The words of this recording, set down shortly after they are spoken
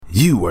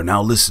You are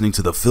now listening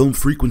to the Film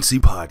Frequency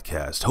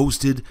Podcast,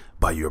 hosted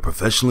by your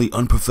professionally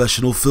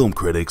unprofessional film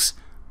critics,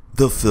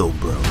 the Film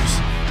Bros.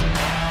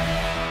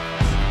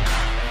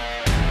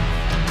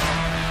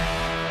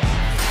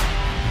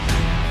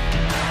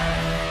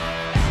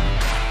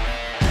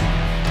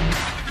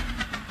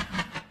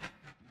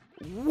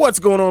 What's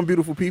going on,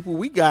 beautiful people?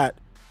 We got,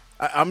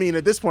 I mean,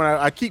 at this point,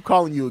 I keep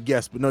calling you a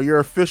guest, but no, you're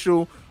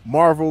official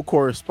Marvel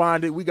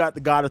correspondent. We got the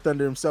God of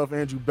Thunder himself,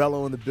 Andrew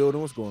Bello, in the building.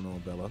 What's going on,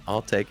 Bello?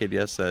 I'll take it.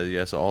 Yes,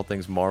 yes. All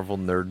things Marvel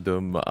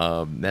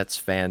nerddom, Mets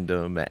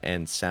fandom,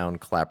 and sound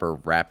clapper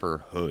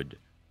rapper hood,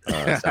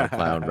 sound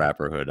clown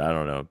rapper hood. I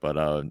don't know,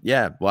 but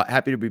yeah. Well,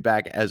 happy to be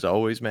back as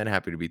always, man.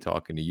 Happy to be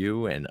talking to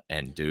you, and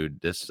dude,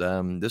 this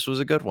was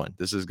a good one.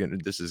 This is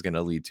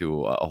gonna lead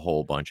to a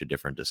whole bunch of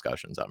different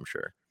discussions, I'm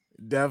sure.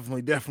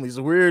 Definitely.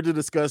 So we're here to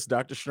discuss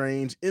Doctor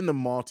Strange in the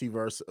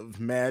Multiverse of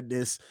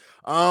Madness.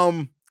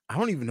 I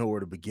don't even know where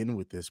to begin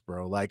with this,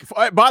 bro. Like,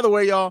 by the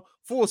way, y'all,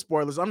 full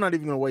spoilers. I'm not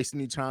even gonna waste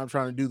any time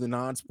trying to do the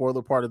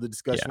non-spoiler part of the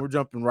discussion. Yeah. We're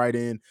jumping right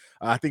in.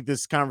 I think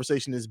this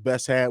conversation is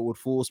best had with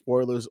full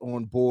spoilers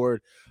on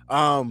board.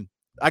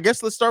 I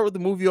guess let's start with the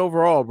movie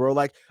overall, bro.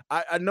 Like,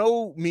 I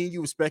know me and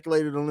you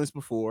speculated on this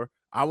before.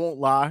 I won't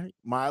lie.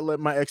 I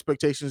let my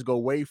expectations go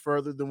way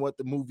further than what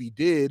the movie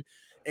did.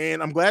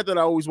 And I'm glad that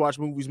I always watch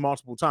movies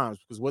multiple times,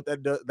 because what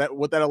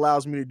that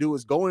allows me to do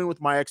is go in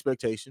with my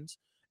expectations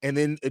and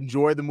then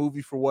enjoy the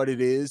movie for what it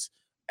is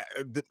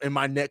in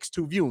my next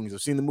two viewings.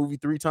 I've seen the movie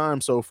 3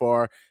 times so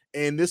far,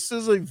 and this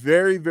is a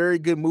very, very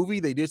good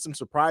movie. They did some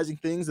surprising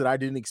things that I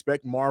didn't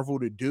expect Marvel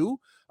to do.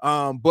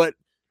 But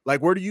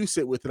like, where do you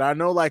sit with it? I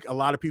know like a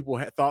lot of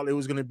people thought it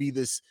was going to be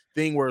this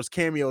thing where it's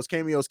cameos,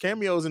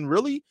 and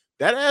really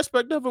that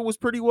aspect of it was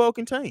pretty well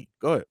contained.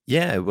 Go ahead.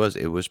 Yeah, it was.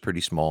 It was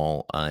pretty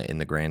small in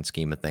the grand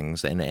scheme of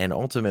things, and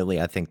ultimately,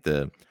 I think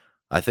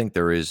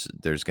there's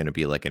going to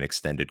be like an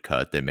extended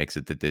cut that makes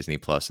it to Disney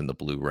Plus and the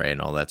Blu-ray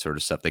and all that sort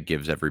of stuff that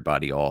gives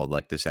everybody all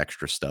like this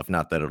extra stuff.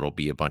 Not that it'll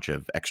be a bunch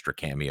of extra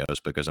cameos,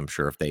 because I'm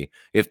sure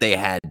if they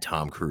had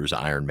Tom Cruise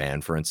Iron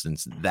Man, for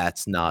instance,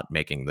 that's not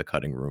making the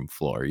cutting room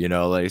floor.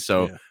 Like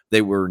so Yeah.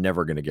 they were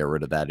never going to get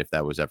rid of that if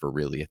that was ever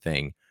really a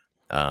thing.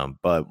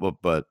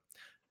 But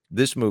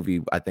this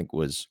movie, I think,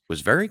 was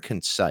very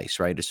concise,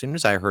 right? As soon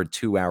as I heard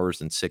 2 hours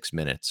and 6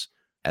 minutes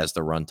as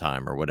the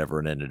runtime or whatever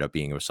it ended up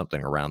being, it was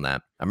something around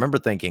that. I remember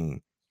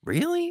thinking,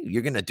 really?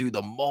 You're going to do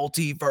the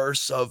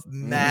multiverse of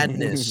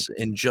madness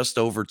in just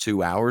over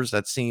 2 hours?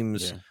 That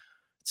Yeah.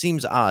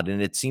 seems odd,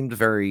 and it seemed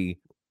very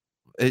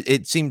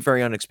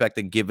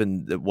unexpected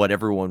given what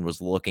everyone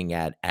was looking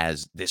at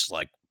as this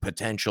like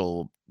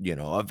potential,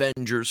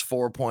 Avengers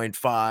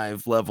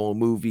 4.5 level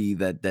movie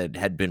that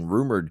had been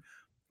rumored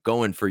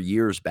going for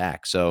years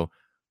back. So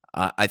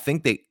I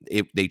think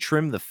they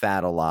trimmed the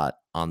fat a lot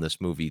on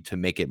this movie to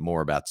make it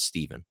more about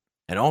Steven.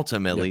 And Yeah.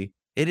 ultimately,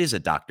 it is a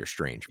Doctor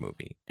Strange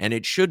movie, and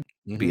it should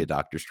be Mhm. a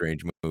Doctor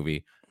Strange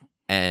movie.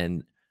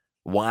 And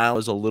while I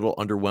was a little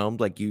underwhelmed,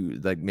 like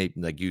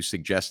you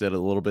suggested a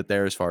little bit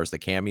there, as far as the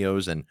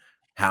cameos and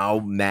how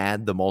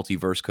mad the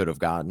multiverse could have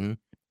gotten,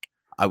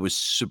 I was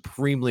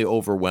supremely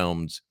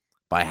overwhelmed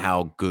by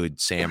how good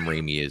Sam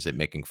Raimi is at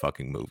making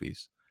fucking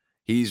movies.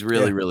 He's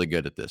really, Yeah. really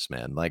good at this,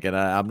 man. Like, and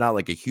I'm not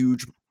like a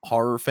huge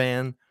horror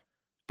fan,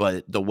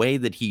 but the way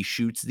that he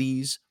shoots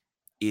these,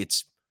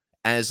 it's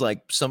as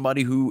like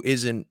somebody who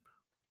isn't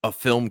a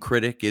film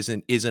critic,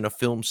 isn't a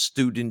film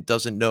student,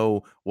 doesn't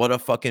know what a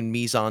fucking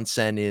mise en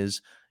scène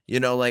is.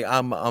 Like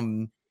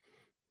I'm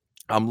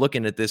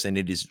looking at this, and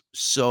it is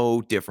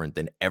so different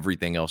than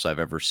everything else I've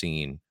ever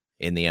seen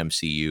in the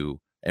MCU.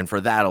 And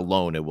for that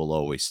alone, it will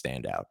always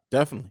stand out.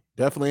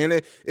 Definitely.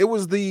 And it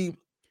was you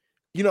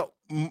know,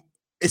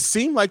 it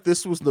seemed like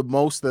this was the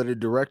most that a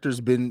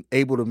director's been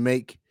able to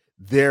make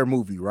their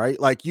movie, right?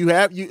 Like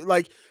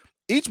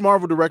each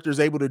Marvel director is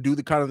able to do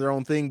the kind of their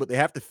own thing, but they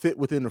have to fit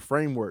within the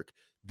framework.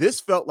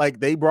 This felt like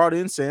they brought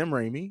in Sam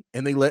Raimi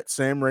and they let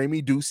Sam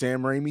Raimi do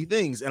Sam Raimi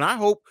things. And I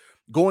hope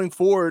going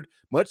forward,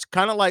 much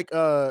kind of like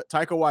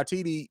Taika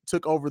Waititi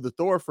took over the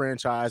Thor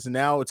franchise, and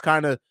now it's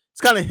kind of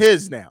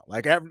his now.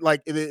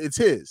 It's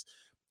his.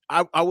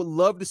 I would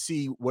love to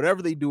see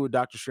whatever they do with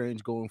Doctor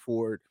Strange going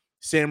forward,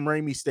 Sam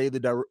Raimi stay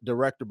the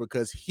director,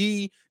 because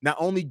he not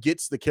only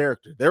gets the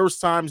character. There was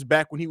times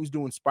back when he was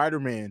doing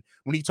Spider-Man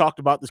when he talked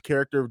about this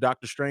character of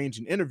Doctor Strange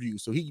in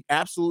interviews. So he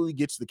absolutely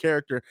gets the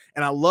character,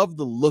 and I love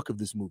the look of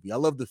this movie. I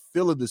love the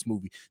feel of this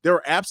movie. There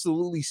are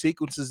absolutely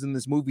sequences in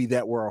this movie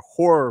that were a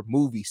horror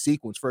movie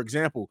sequence. For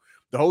example,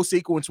 the whole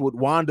sequence with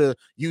Wanda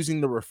using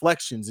the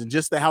reflections and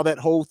just how that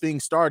whole thing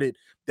started,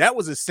 that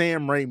was a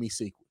Sam Raimi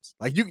sequence.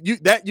 Like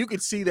you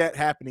could see that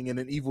happening in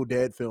an Evil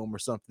Dead film or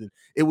something.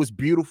 It was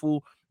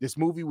beautiful. This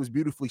movie was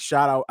beautifully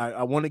shot.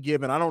 I want to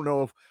give, and I don't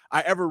know if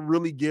I ever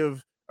really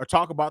give or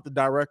talk about the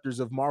directors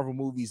of Marvel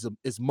movies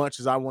as much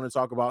as I want to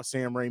talk about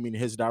Sam Raimi and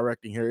his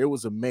directing here. It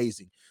was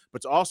amazing.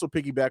 But to also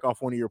piggyback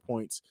off one of your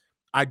points,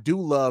 I do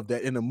love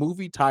that in a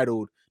movie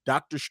titled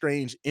Doctor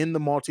Strange in the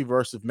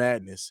Multiverse of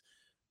Madness,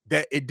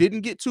 that it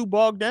didn't get too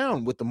bogged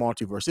down with the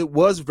multiverse. It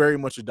was very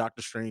much a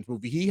Doctor Strange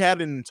movie. He had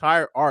an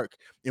entire arc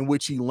in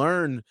which he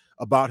learned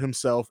about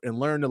himself and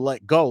learned to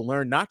let go,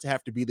 learn not to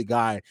have to be the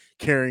guy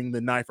carrying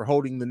the knife or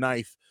holding the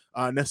knife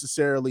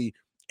necessarily.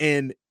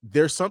 And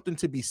there's something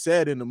to be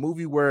said in a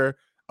movie where,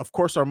 of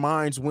course, our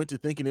minds went to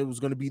thinking it was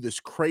going to be this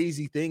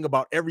crazy thing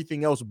about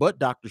everything else but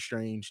Doctor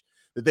Strange,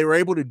 that they were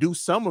able to do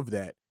some of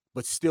that,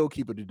 but still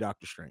keep it a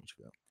Doctor Strange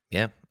film.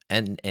 Yeah,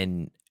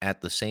 and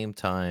at the same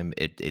time,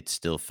 it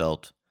still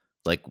felt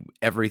like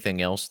everything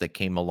else that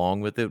came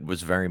along with it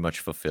was very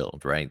much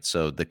fulfilled, right?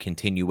 So the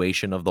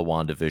continuation of the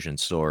WandaVision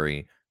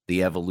story,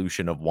 the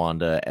evolution of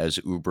Wanda as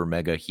uber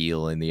mega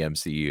heel in the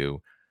MCU,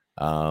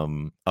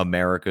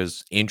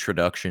 America's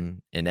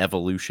introduction and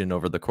evolution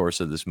over the course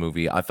of this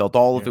movie, I felt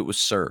all of Yeah. it was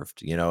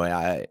served.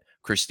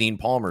 Christine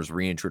Palmer's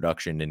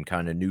reintroduction and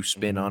kind of new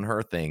spin on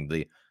her thing,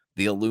 the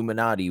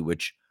Illuminati,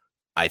 which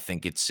I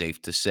think it's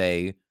safe to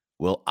say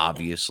will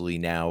obviously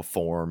now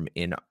form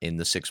in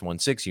the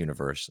 616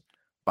 universe.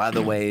 By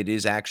the way, it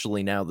is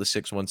actually now the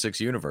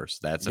 616 universe.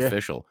 That's Yeah.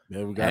 official.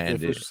 Yeah, we got the And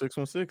official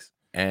 616.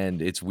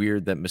 and it's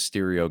weird that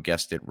Mysterio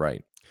guessed it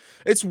right.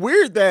 It's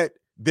weird that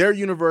their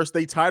universe,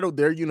 they titled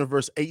their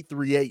universe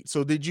 838.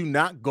 So did you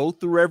not go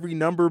through every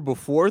number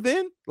before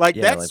then? Like,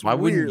 Yeah, like that's why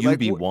wouldn't weird. you Like,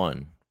 be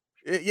one?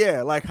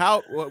 yeah, like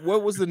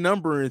what was the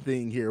numbering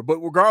thing here? But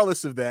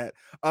regardless of that,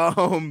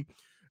 um,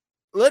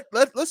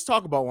 let's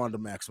talk about Wanda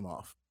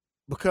Maximoff,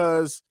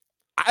 because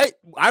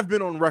I've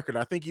been on record.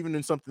 I think even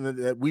in something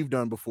that we've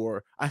done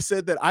before, I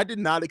said that I did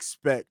not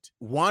expect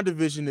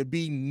WandaVision to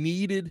be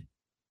needed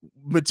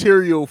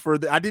material for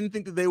I didn't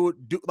think that they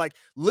would do, like,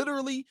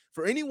 literally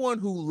for anyone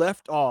who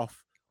left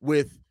off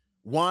with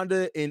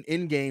Wanda in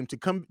Endgame to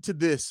come to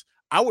this.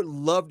 I would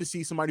love to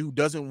see somebody who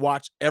doesn't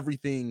watch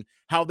everything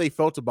how they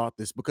felt about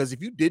this, because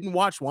if you didn't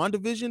watch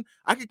WandaVision,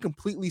 I could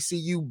completely see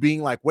you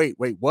being like, wait,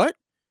 what?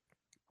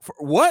 For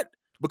what?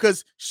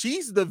 Because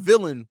she's the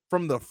villain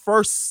from the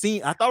first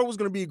scene. I thought it was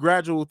going to be a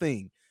gradual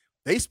thing.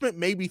 They spent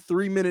maybe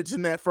 3 minutes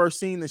in that first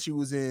scene that she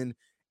was in,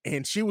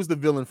 and she was the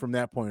villain from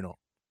that point on,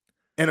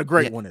 and a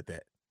great Yeah, one at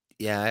that.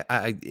 yeah.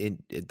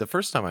 The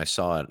first time I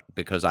saw it,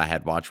 because I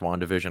had watched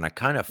WandaVision, I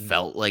kind of Mhm.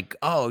 felt like,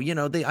 oh,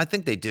 I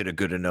think they did a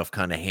good enough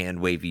kind of hand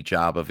wavy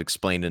job of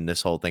explaining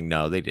this whole thing.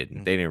 No, they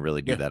didn't. Mhm. They didn't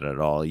really do Yeah. that at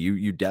all.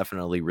 You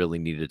definitely really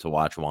needed to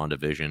watch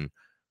WandaVision,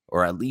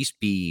 or at least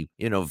be,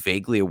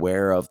 vaguely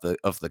aware of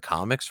the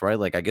comics, right?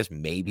 Like, I guess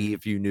maybe Mhm.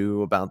 if you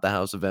knew about the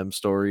House of M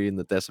story and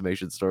the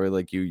Decimation story,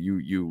 like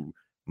you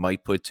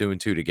might put two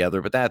and two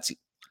together, but that's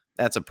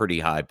a pretty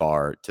high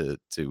bar to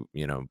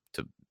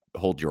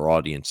hold your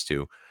audience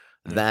to.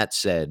 Yeah. That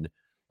said,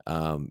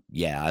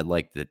 yeah, I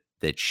like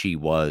that she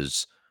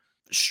was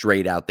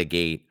straight out the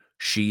gate.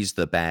 She's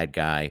the bad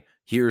guy.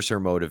 Here's her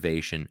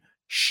motivation.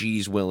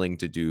 She's willing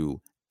to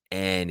do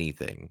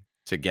anything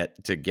to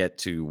get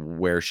to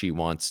where she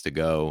wants to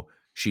go.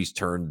 She's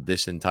turned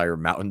this entire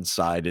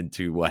mountainside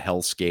into a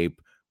hellscape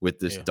with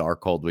this Yeah.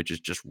 Darkhold, which is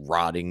just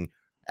rotting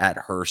at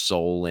her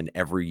soul and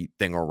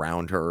everything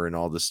around her and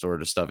all this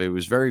sort of stuff. It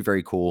was very,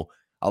 very cool.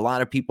 A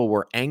lot of people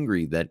were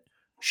angry that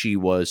she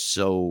was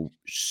so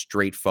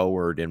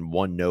straightforward and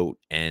one note.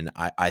 And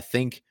I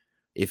think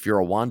if you're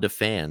a Wanda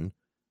fan,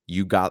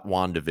 you got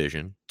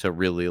WandaVision to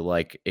really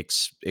like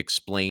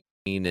explain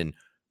and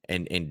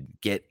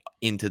get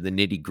into the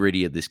nitty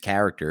gritty of this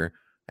character.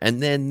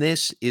 And then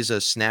this is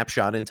a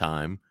snapshot in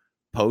time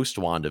post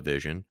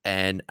WandaVision.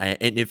 And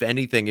if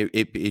anything,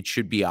 it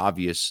should be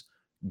obvious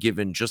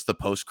given just the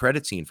post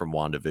credit scene from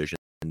WandaVision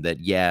that,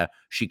 yeah,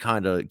 she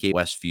kind of gave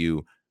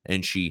Westview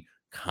and she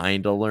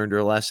kind of learned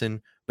her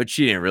lesson, but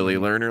she didn't really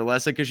Mhm. learn her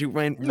lesson because she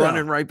went No.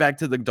 running right back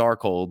to the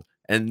Darkhold.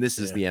 And this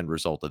is Yeah. the end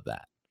result of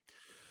that.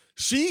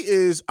 She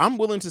is, I'm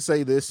willing to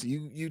say this.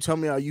 You tell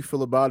me how you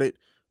feel about it.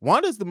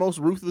 Wanda's the most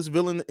ruthless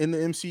villain in the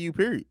MCU,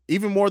 period.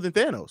 Even more than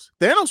Thanos.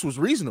 Thanos was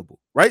reasonable,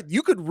 right?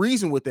 You could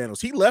reason with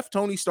Thanos. He left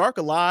Tony Stark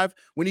alive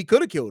when he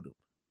could have killed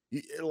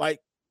him. Like,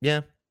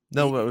 Yeah.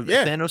 No,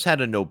 yeah, Thanos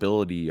had a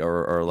nobility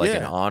or like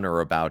an yeah,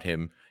 honor about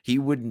him. He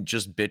wouldn't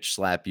just bitch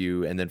slap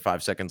you and then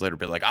 5 seconds later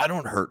be like, I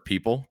don't hurt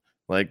people.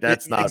 Like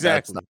that's not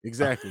exactly.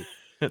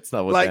 that's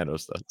not what Like,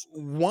 Thanos does.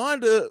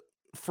 Wanda,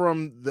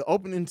 from the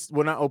opening,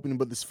 well, not opening,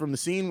 but this from the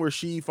scene where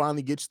she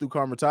finally gets through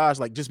Carmitage,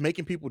 like, just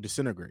making people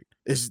disintegrate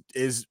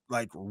is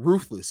like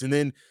ruthless. And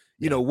then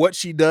Yeah. what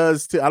she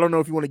does to, I don't know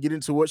if you want to get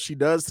into what she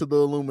does to the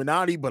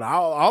Illuminati, but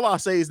all I'll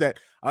say is that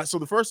so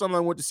the first time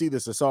I went to see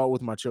this, I saw it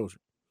with my children.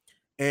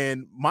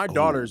 And my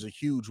daughter Oh, is a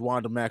huge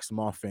Wanda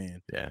Maximoff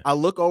fan. yeah. I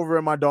look over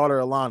at my daughter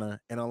Alana,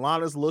 and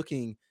Alana's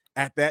looking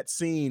at that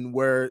scene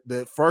where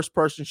the first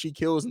person she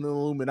kills in the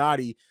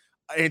Illuminati,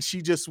 and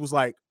she just was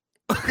like,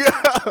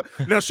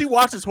 now she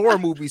watches horror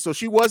movies, so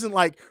she wasn't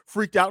like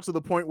freaked out to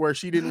the point where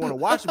she didn't want to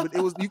watch it, but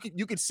it was,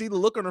 you could see the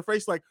look on her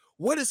face, like,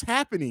 what is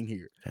happening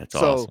here? That's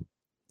So awesome.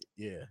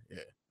 yeah.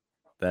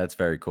 That's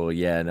very cool.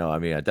 Yeah, no, I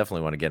mean, I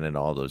definitely want to get into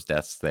all those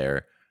deaths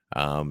there.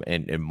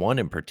 And one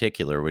in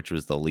particular, which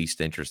was the least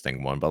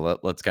interesting one,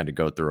 but let's kind of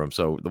go through them.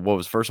 So what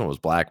was first one was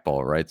Black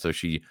Ball, right? So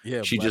she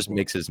Yeah, she Black just Bolt.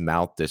 makes his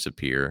mouth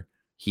disappear.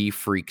 he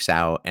freaks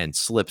out and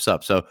slips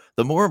up. So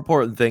the more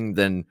important thing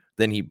than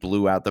he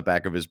blew out the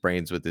back of his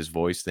brains with his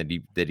voice that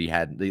he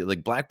had,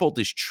 like Black Bolt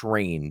is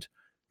trained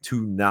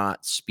to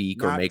not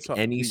speak or Not make so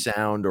any speak.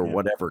 sound or Yeah.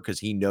 whatever,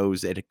 because he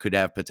knows that it could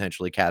have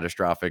potentially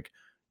catastrophic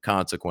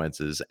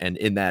consequences. And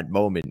in that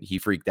moment, he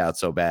freaked out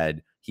so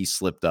bad he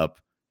slipped up,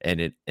 and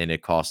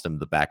it cost him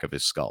the back of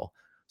his skull.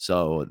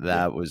 So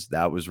Yeah.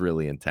 that was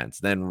really intense.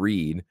 Then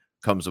Reed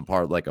comes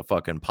apart like a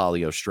fucking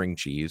polio string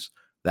cheese.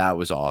 That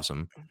was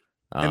awesome.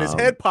 And his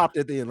head popped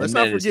at the end. Let's And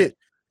not then forget.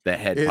 the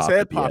head His popped head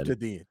at the popped end. at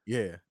the end.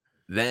 Yeah.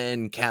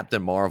 Then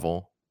Captain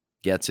Marvel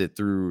gets it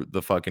through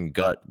the fucking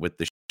gut with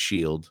the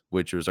shield,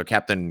 which was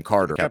Captain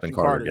Carter. Captain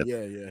Carter gets,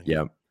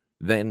 Yeah.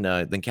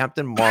 Then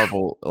Captain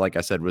Marvel, like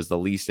I said, was the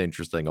least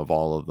interesting of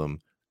all of them.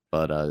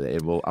 But I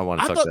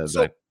want to I talk thought about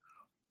so. that.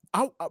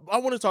 I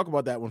want to talk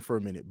about that one for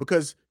a minute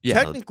because Yeah.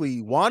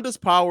 technically Wanda's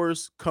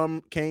powers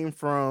came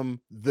from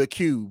the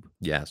cube,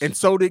 Yes. and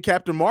so did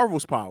Captain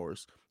Marvel's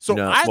powers. So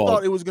No, I well,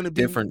 thought it was going to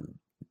be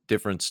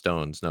different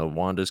stones. No,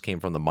 Wanda's came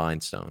from the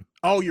Mind Stone.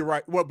 Oh, you're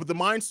right. Well, but the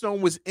Mind Stone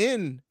was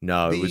in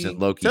No, it was in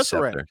Loki's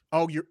Tesseract. scepter.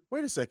 Oh,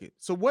 wait a second.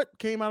 So what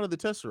came out of the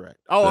Tesseract?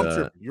 Oh, I'm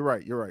tripping. You're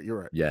right.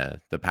 Yeah,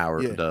 the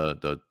power, Yeah.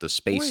 the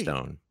Space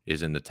Stone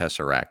is in the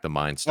Tesseract. The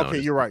Mind Stone. Okay,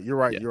 is you're right.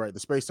 The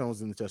Space Stone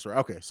was in the Tesseract.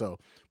 Okay, so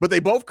but they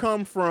both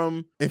come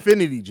from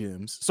Infinity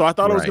Gems. So I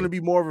thought it was going to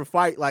be more of a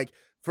fight. Like,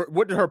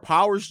 what did her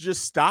powers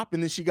just stop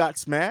and then she got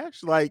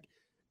smashed? Like,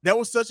 that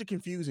was such a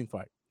confusing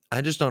fight. I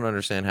just don't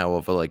understand how,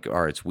 all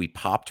right, so we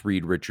popped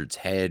Reed Richards'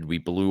 head, we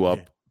blew up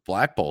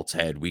Black Bolt's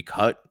head, we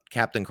cut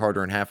Captain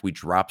Carter in half, we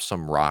dropped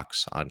some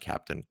rocks on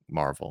Captain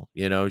Marvel.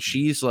 You know,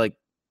 she's like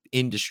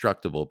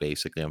indestructible,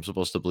 basically. I'm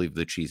supposed to believe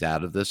that she's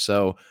out of this.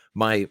 So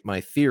my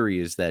theory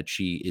is that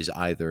she is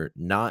either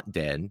not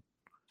dead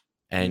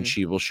and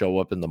she will show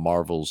up in the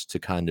Marvels to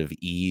kind of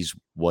ease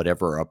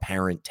whatever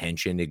apparent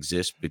tension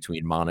exists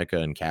between Monica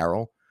and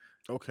Carol.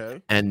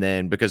 Okay. And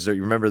then because you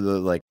remember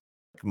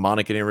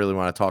Monica didn't really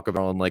want to talk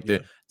about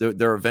them.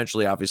 They're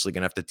eventually obviously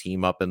going to have to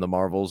team up in the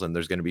Marvels, and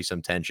there's going to be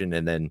some tension.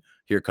 And then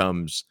here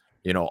comes,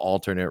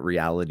 alternate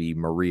reality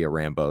Maria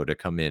Rambeau to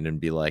come in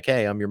and be like,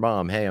 "Hey, I'm your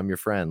mom. Hey, I'm your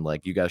friend.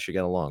 Like, you guys should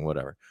get along,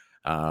 whatever."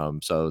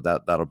 So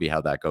that'll be how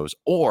that goes.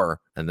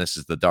 Or, and this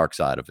is the dark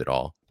side of it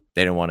all,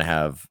 they didn't want to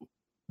have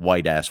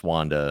white ass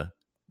Wanda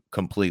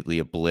completely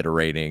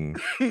obliterating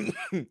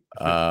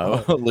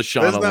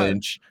Lashana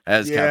Lynch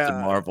as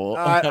Captain Marvel.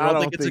 I don't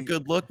think it's a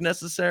good look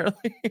necessarily.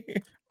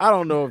 I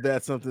don't know if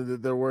that's something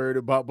that they're worried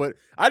about, but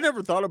I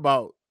never thought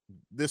about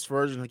this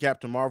version of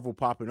Captain Marvel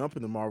popping up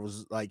in the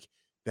Marvels. Like,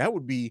 that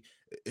would be,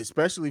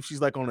 especially if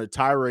she's like on a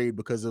tirade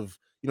because of,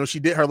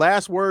 she did, her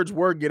last words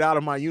were "get out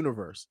of my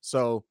universe."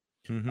 So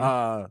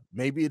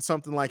maybe it's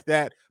something like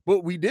that.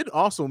 But we did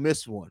also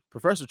miss one,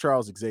 Professor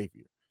Charles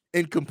Xavier,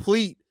 in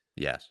complete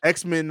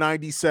X-Men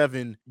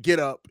 97 get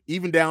up,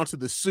 even down to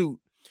the suit.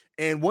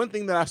 And one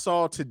thing that I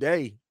saw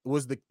today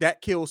was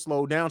that kill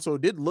slowed down, so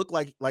it did look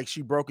like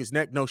she broke his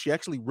neck. No, she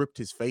actually ripped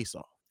his face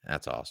off.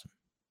 That's awesome.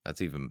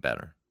 That's even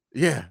better.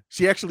 Yeah,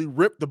 she actually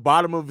ripped the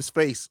bottom of his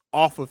face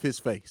off of his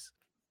face.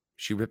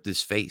 She ripped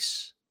his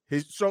face.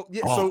 She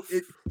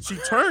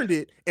turned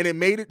it and it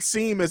made it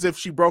seem as if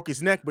she broke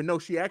his neck, but no,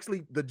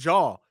 the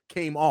jaw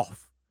came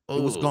off. Ooh,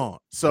 it was gone.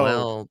 So,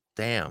 well,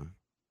 damn.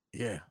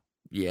 Yeah,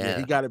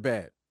 he got it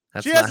bad.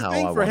 That's she has a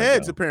thing for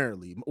heads,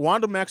 apparently.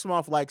 Wanda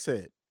Maximoff likes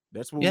head.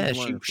 That's what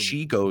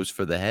she goes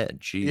for the head.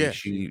 She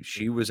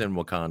was in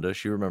Wakanda.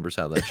 She remembers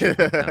how that shit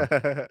went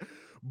down.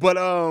 But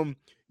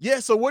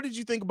so what did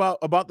you think about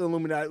the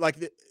Illuminati?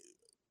 Like,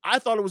 I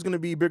thought it was going to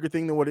be a bigger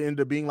thing than what it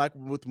ended up being, like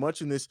with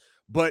much in this.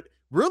 But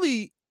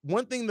really,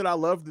 one thing that I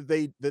love that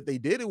they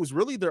did, it was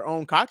really their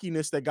own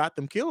cockiness that got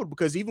them killed.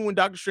 Because even when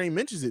Dr. Strange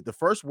mentions it, the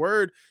first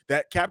word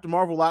that Captain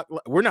Marvel,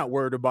 we're not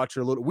worried about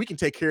we can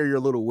take care of your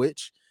little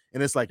witch.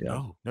 And it's like,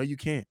 no, you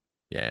can't.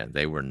 Yeah,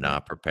 they were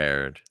not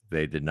prepared.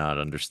 They did not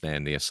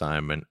understand the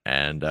assignment,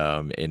 and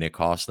it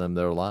cost them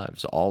their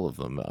lives, all of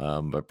them.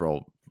 But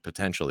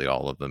potentially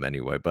all of them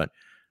anyway. But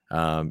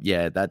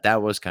that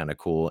was kind of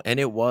cool, and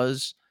it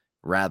was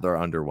rather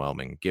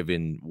underwhelming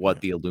given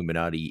what the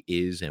Illuminati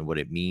is and what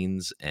it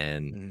means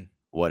and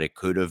what it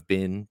could have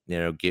been.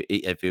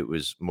 If it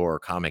was more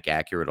comic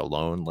accurate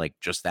alone, like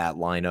just that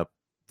lineup,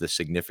 the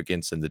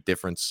significance and the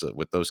difference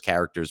with those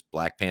characters,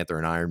 Black Panther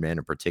and Iron Man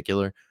in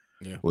particular.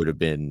 Would have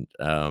been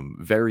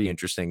very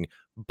interesting,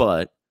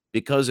 but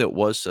because it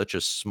was such a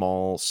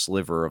small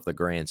sliver of the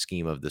grand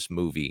scheme of this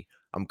movie,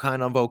 I'm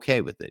kind of okay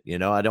with it.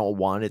 I don't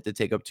want it to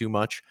take up too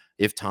much.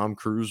 If Tom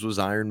Cruise was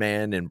Iron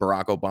Man and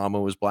Barack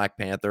Obama was Black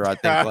Panther, I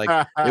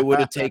think it would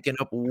have taken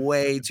up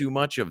way too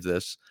much of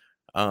this.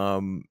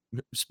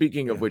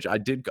 Speaking of which, I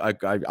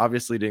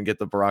obviously didn't get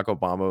the Barack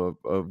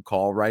Obama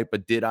call right,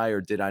 but did I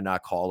or did I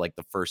not call like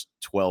the first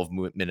 12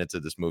 minutes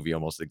of this movie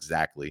almost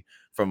exactly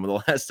from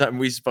the last time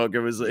we spoke? It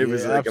was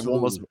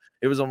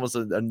almost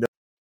a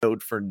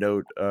note for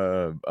note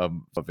of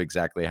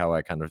exactly how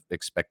I kind of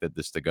expected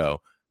this to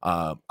go.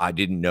 I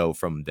didn't know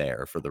from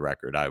there, for the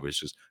record. I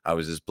was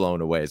as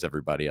blown away as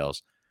everybody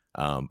else.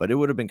 But it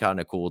would have been kind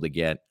of cool to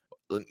get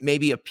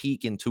maybe a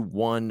peek into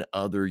one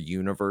other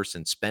universe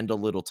and spend a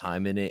little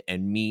time in it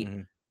and meet,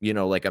 Mhm.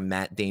 like a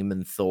Matt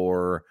Damon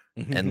Thor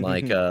and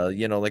like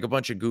like a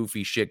bunch of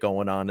goofy shit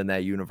going on in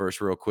that universe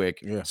real quick.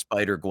 Yeah.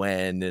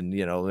 Spider-Gwen and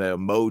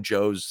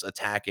Mojo's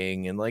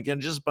attacking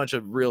and just a bunch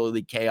of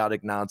really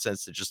chaotic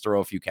nonsense to just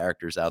throw a few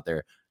characters out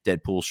there.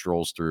 Deadpool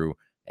strolls through,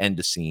 end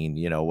of scene,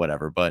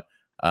 whatever. But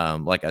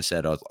like I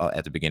said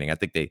at the beginning, I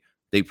think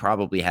they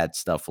probably had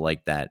stuff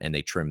like that and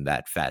they trimmed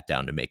that fat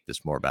down to make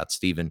this more about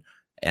Steven.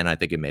 And I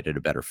think it made it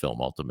a better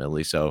film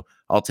ultimately. So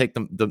I'll take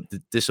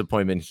the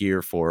disappointment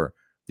here for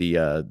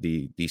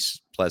the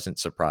pleasant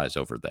surprise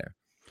over there.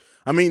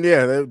 I mean,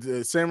 yeah,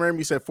 Sam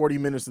Raimi said 40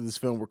 minutes of this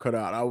film were cut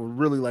out. I would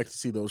really like to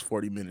see those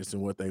 40 minutes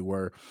and what they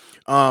were.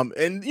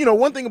 And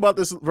one thing about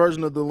this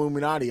version of the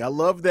Illuminati, I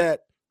love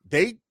that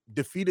they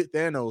defeated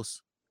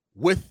Thanos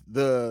with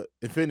the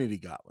Infinity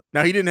Gauntlet.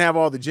 Now, he didn't have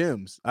all the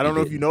gems. I don't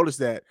know if you noticed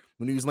that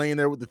when he was laying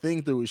there with the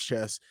thing through his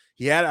chest.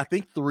 He had, I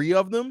think, 3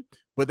 of them,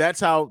 but that's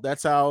how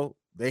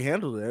they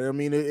handled it. I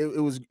mean, it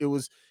was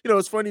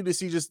it's funny to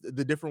see just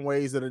the different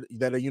ways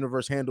that a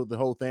universe handled the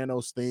whole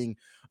Thanos thing.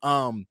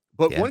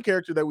 But Yeah. one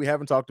character that we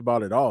haven't talked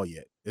about at all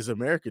yet is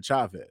America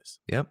Chavez.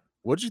 Yep.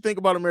 What'd you think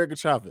about America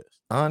Chavez?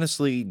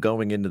 Honestly,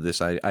 going into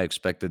this, I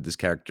expected this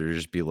character to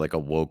just be like a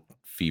woke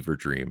fever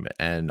dream,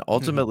 and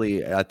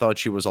ultimately, I thought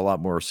she was a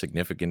lot more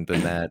significant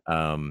than that.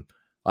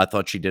 I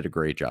thought she did a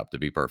great job, to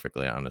be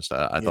perfectly honest.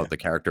 I Yeah. thought the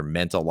character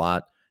meant a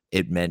lot.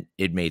 It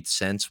made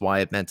sense why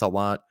it meant a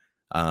lot.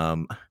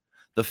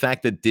 The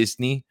fact that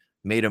Disney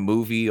made a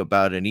movie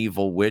about an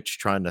evil witch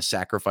trying to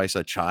sacrifice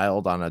a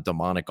child on a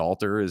demonic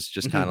altar is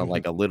just kind of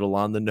like a little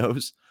on the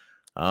nose.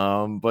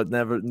 But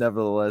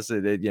nevertheless,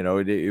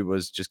 it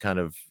was just kind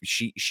of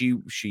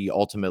she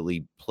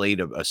ultimately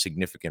played a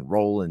significant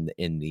role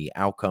in the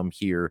outcome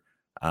here.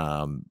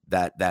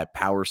 That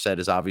power set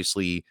is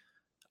obviously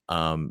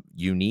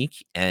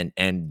unique, and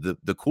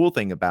the cool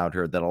thing about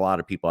her that a lot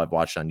of people I've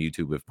watched on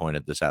YouTube have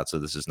pointed this out, so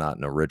this is not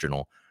an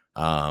original,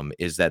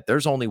 is that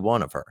there's only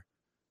one of her.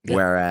 Yeah.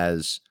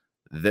 Whereas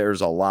there's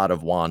a lot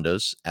of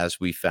Wandas, as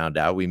we found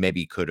out. We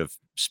maybe could have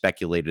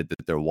speculated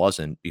that there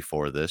wasn't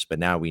before this, but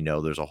now we know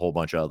there's a whole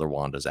bunch of other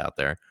Wandas out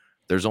there.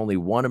 There's only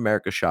one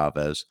America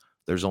Chavez.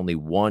 There's only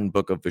one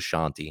Book of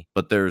Vishanti,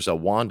 but there's a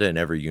Wanda in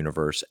every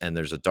universe, and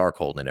there's a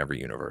Darkhold in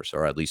every universe,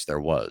 or at least there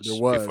was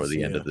before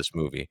the end of this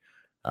movie.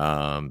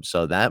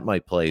 So that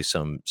might play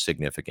some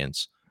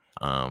significance.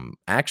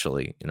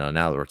 Actually, now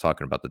that we're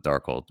talking about the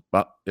Darkhold,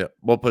 but yeah,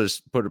 we'll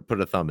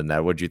put a thumb in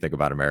that. What do you think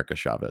about America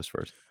Chavez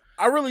first?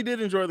 I really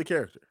did enjoy the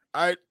character.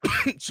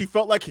 She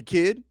felt like a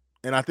kid,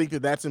 and I think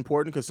that that's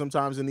important because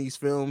sometimes in these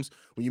films,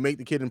 when you make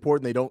the kid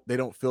important, they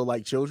don't feel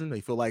like children;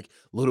 they feel like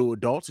little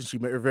adults. And she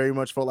very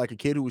much felt like a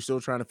kid who was still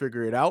trying to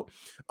figure it out.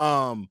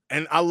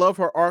 And I love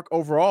her arc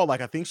overall.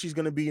 Like, I think she's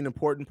going to be an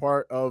important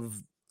part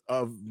of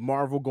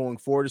Marvel going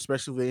forward,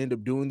 especially if they end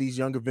up doing these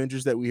Young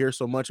Avengers that we hear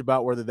so much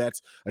about, whether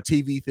that's a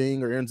TV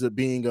thing or ends up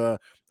being a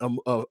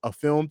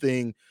film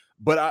thing.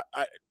 But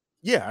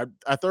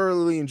I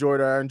thoroughly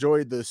enjoyed her. I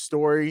enjoyed the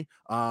story.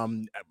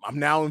 I'm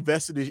now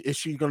invested. Is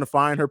she going to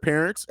find her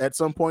parents at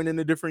some point in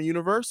a different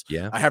universe?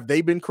 Yeah. Have they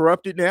been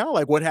corrupted now?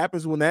 Like, what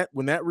happens when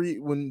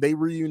they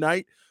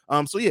reunite?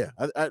 So yeah,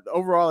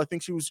 overall, I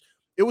think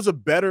it was a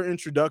better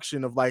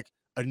introduction of like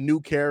a new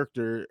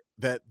character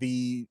that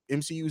the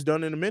MCU's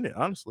done in a minute,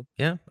 honestly.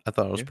 Yeah, I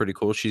thought it was pretty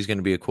cool. She's going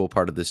to be a cool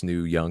part of this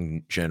new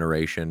young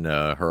generation.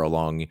 Her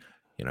along,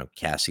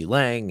 Cassie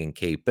Lang and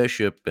Kate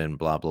Bishop and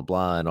blah blah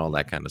blah and all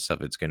that kind of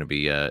stuff. It's going to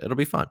be it'll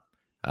be fun.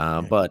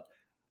 But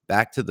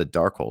back to the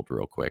Darkhold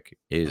real quick.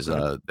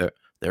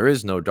 There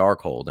is no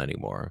Darkhold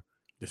anymore.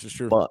 This is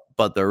true.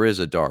 But there is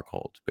a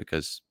Darkhold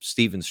because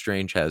Stephen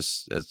Strange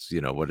has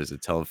what is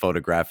it,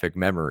 telephotographic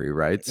memory,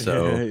 right?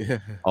 So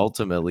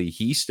ultimately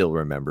he still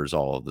remembers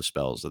all of the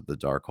spells of the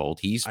Darkhold.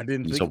 He's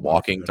a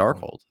walking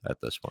Darkhold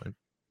at this point.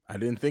 I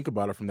didn't think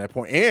about it from that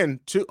point. And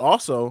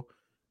also,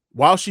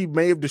 while she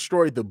may have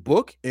destroyed the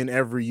book in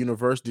every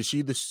universe, did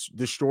she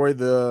destroy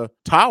the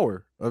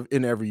tower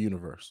in every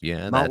universe?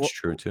 Yeah, that's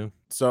true too.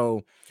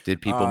 So did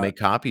people make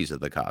copies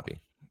of the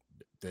copy?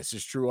 This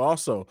is true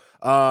also.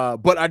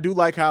 But I do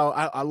like how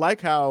I like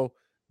how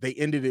they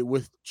ended it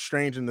with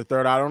Strange in the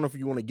Third. I don't know if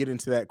you want to get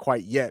into that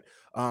quite yet.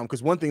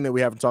 Because one thing that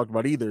we haven't talked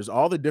about either is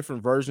all the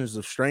different versions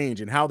of Strange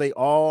and how they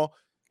all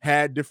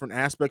had different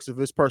aspects of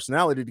his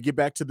personality. To get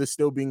back to this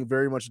still being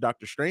very much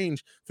Doctor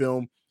Strange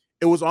film,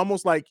 it was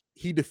almost like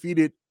he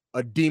defeated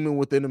a demon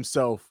within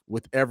himself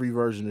with every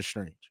version of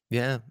Strange.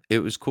 Yeah, it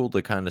was cool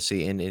to kind of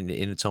see, and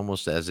it's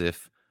almost as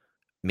if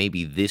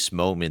maybe this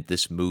moment,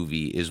 this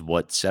movie is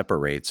what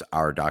separates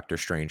our Doctor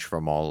Strange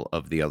from all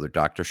of the other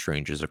Doctor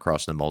Stranges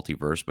across the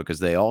multiverse, because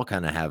they all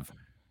kind of have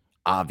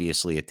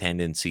obviously a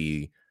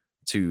tendency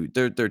to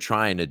they're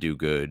trying to do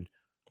good,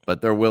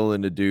 but they're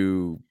willing to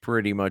do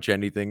pretty much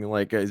anything.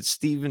 Like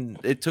Steven,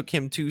 it took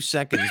him 2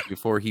 seconds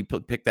before he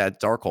picked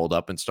that Darkhold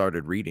up and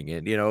started reading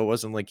it. It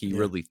wasn't like he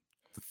really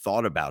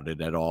thought about it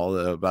at all,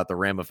 about the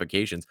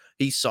ramifications.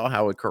 He saw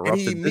how it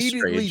corrupted. And he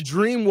immediately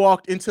dream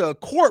walked into a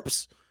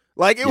corpse.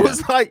 Like it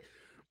was like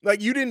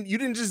Like you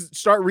didn't just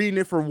start reading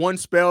it for one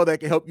spell that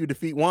can help you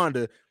defeat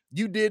Wanda.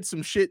 You did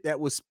some shit that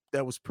was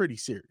pretty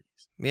serious.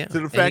 Yeah, To the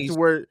and fact of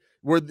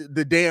where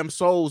the damn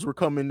souls were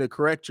coming to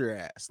correct your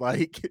ass.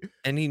 Like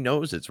he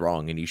knows it's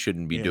wrong and he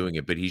shouldn't be yeah, doing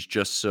it, but he's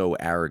just so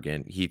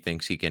arrogant. He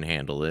thinks he can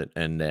handle it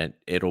and that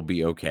it'll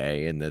be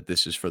okay and that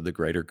this is for the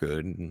greater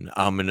good and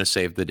I'm gonna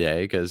save the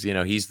day because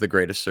he's the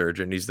greatest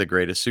surgeon, he's the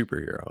greatest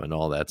superhero and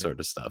all that yeah, sort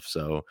of stuff.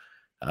 So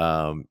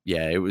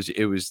yeah,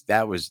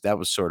 that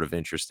was sort of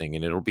interesting,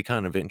 and it'll be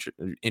kind of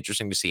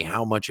interesting to see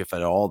how much, if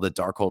at all, the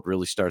Darkhold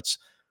really starts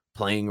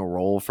playing a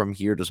role from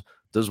here.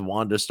 Does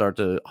Wanda start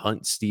to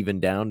hunt Steven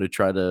down to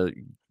try to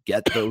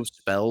get those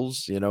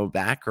spells,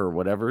 back or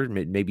whatever?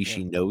 Maybe yeah,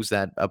 she knows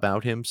that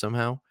about him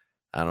somehow.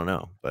 I don't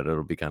know, but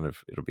it'll be kind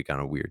of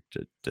weird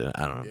to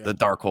I don't know. yeah. The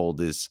Darkhold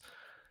is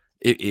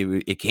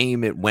it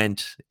came, it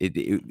went,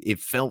 it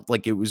felt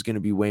like it was going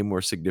to be way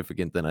more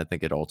significant than I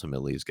think it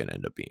ultimately is going to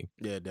end up being.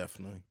 Yeah,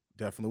 definitely.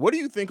 Definitely. What do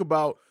you think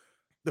about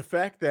the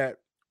fact that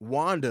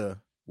Wanda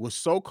was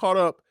so caught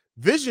up?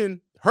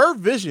 Her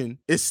vision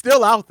is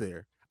still out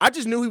there. I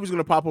just knew he was going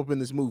to pop up in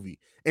this movie.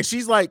 And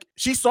she's like,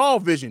 she saw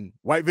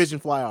White Vision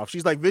fly off.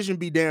 She's like, Vision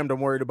be damned, I'm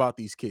worried about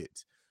these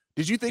kids.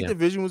 Did you think Yeah, the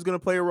Vision was going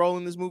to play a role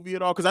in this movie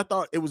at all? Because I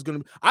thought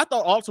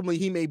ultimately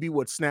he may be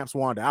what snaps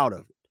Wanda out of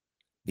it.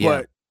 yeah.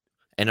 But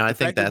And I the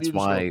think fact that he that's didn't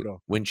show up why at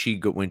all.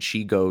 when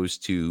she goes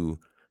to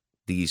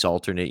these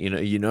alternate,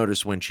 you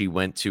notice when she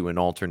went to an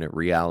alternate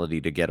reality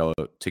to get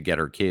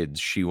her kids,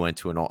 she went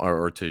to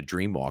or to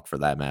Dreamwalk for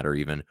that matter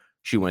even.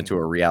 She went Mhm. to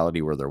a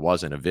reality where there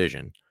wasn't a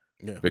Vision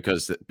Yeah.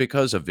 because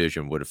a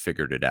Vision would have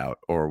figured it out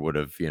or would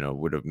have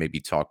maybe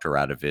talked her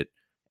out of it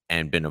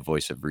and been a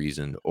voice of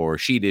reason, or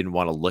she didn't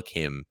want to look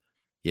him,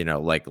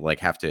 like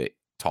have to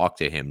talk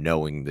to him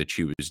knowing that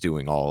she was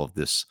doing all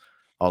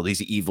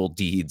these evil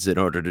deeds in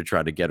order to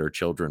try to get her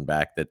children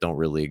back that don't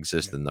really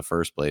exist Yeah. in the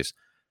first place.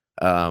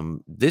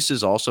 This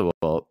is also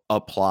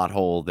a plot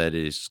hole that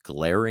is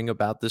glaring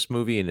about this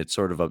movie, and it's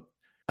sort of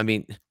I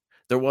mean,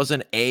 there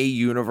wasn't a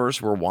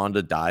universe where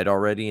Wanda died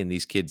already and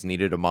these kids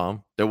needed a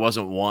mom. There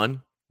wasn't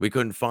one. We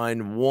couldn't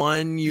find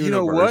one You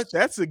know what? universe.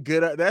 That's a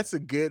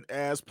good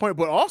ass point.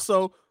 But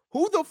also,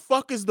 who the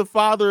fuck is the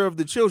father of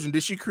the children?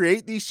 Did she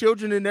create these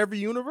children in every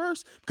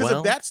universe? Because if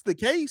Well, that's the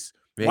case,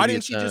 why maybe didn't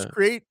it's she just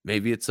create?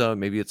 maybe it's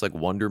like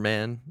Wonder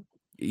Man.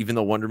 Even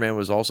though Wonder Man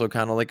was also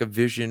kind of like a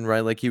Vision,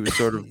 right? Like he was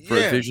sort of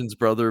Yeah, Vision's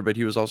brother, but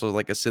he was also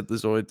like a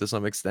synthezoid to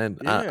some extent.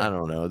 I yeah,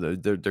 don't know.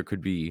 There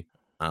could be,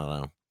 I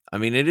don't know. I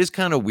mean, it is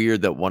kind of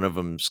weird that one of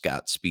them's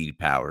got speed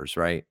powers,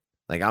 right?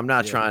 Like I'm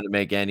not yeah. trying to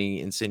make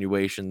any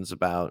insinuations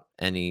about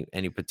any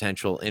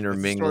potential That's the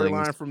interminglings.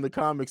 storyline from the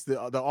comics.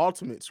 The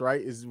Ultimates, right?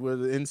 Is where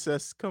the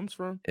incest comes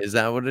from. Is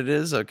that what it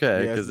is?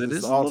 Okay, Yeah, because it it's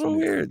is the a little Ultimates.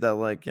 weird that,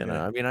 like,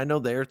 Yeah. I mean, I know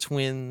they're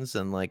twins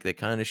and, like, they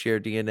kinda share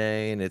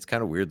DNA, and it's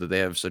kinda weird that they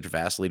have such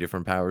vastly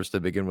different powers to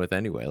begin with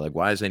anyway. Like,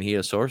 why isn't he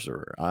a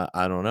sorcerer?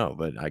 I don't know,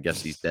 but I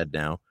guess he's dead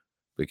now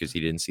because he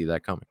didn't see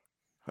that coming.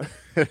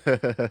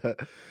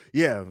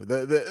 Yeah,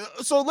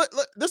 so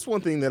this one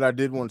thing that I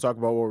did want to talk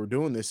about while we're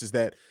doing this is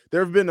that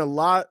there have been a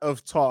lot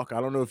of talk. I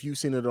don't know if you've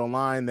seen it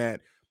online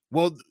that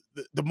well,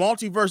 the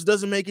multiverse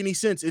doesn't make any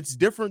sense. It's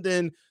different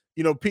than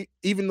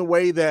even the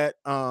way that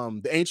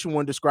the ancient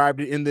one described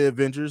it in the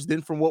Avengers.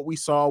 Then from what we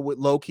saw with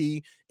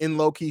Loki in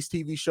Loki's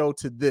TV show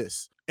to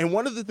this, and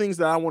one of the things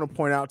that I want to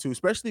point out to,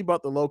 especially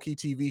about the Loki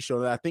TV show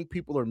that I think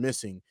people are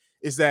missing,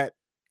 is that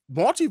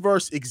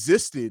multiverse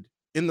existed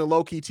in the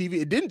Loki TV.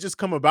 It didn't just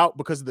come about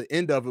because of the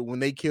end of it when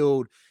they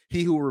killed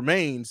He Who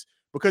Remains,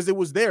 because it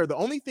was there. The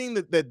only thing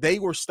that they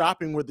were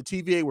stopping, where the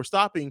TVA were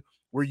stopping,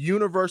 were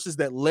universes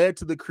that led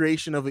to the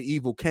creation of an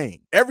evil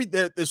king.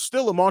 There's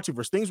still a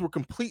multiverse. Things were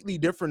completely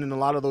different in a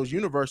lot of those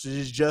universes.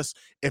 It's just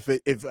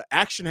if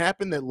action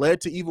happened that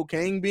led to evil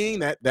king being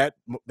that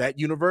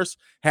universe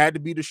had to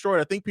be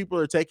destroyed. I think people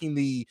are taking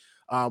the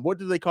what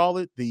do they call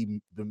it? The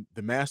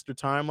master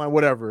timeline,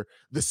 whatever,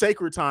 the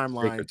sacred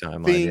timeline Sacred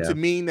timeline, thing yeah. to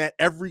mean that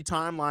every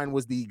timeline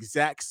was the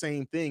exact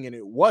same thing, and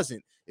it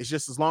wasn't. It's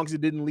just as long as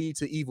it didn't lead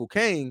to evil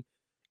Kang,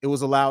 it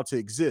was allowed to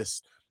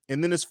exist.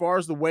 And then as far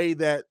as the way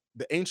that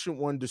the ancient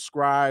one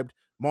described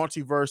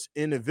multiverse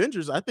in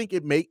Avengers, I think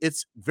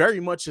it's very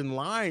much in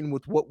line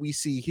with what we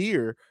see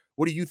here.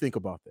 What do you think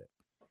about that?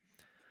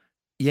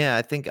 Yeah,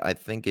 I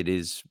think it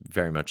is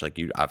very much like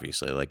you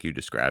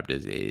described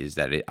is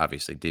that it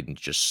obviously didn't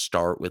just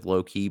start with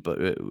Loki, but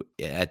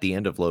at the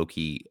end of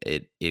Loki,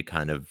 it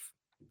kind of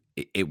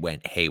it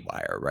went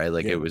haywire, right? Yeah.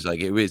 Like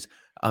it was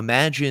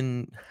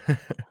imagine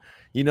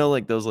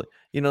like those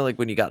like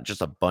when you got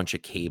just a bunch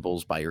of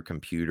cables by your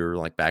computer,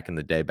 like back in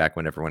the day, back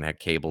when everyone had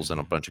cables and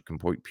a bunch of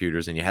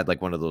computers, and you had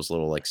like one of those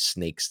little like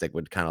snakes that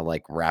would kind of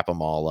like wrap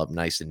them all up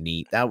nice and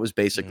neat. That was Mhm.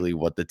 basically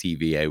what the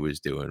TVA was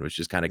doing, was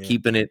just kind of Yeah.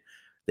 keeping it.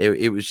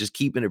 It was just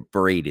keeping it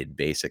braided,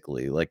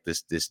 basically, like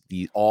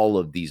all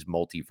of these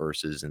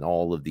multiverses and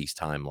all of these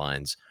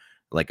timelines,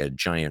 like a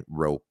giant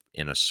rope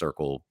in a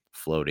circle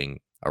floating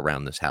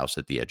around this house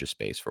at the edge of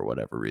space for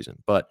whatever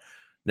reason. But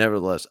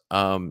nevertheless,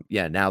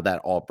 yeah, now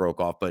that all broke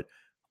off. But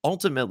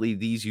ultimately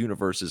these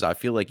universes, I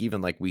feel like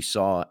even like we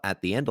saw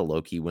at the end of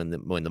Loki when the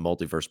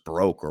multiverse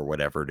broke or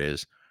whatever it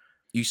is,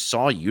 you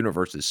saw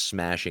universes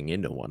smashing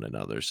into one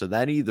another. So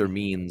that either Mhm.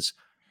 means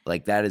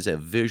like that is a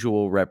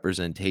visual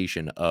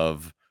representation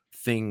of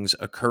things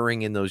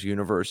occurring in those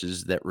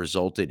universes that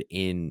resulted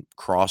in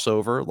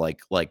crossover,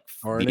 like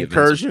Or an the events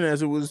of, incursion,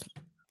 as it was.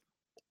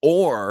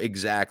 or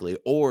exactly,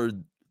 or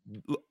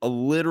a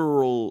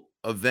literal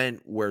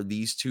event where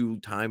these two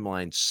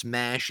timelines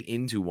smash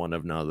into one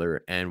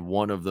another and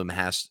one of them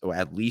has, or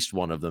at least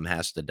one of them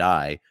has to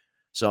die.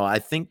 So I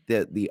think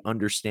that the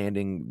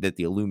understanding that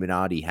the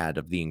Illuminati had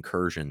of the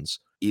incursions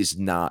is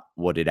not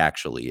what it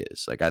actually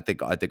is. Like I think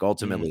Mm.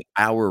 ultimately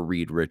our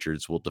Reed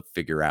Richards will to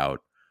figure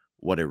out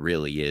what it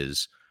really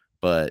is.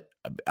 But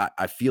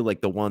I feel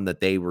like the one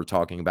that they were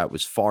talking about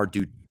was far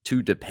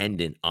too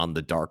dependent on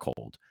the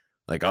Darkhold.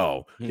 Like,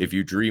 oh, if Mm.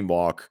 you dream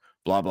walk,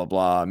 blah blah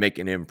blah, make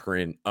an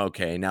imprint.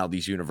 Okay, now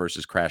these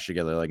universes crash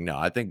together. Like, no,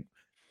 I think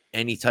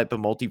any type of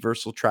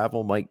multiversal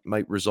travel might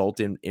result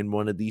in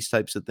one of these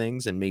types of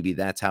things, and maybe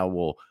that's how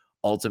we'll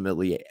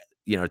ultimately,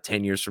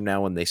 10 years from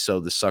now when they sew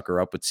the sucker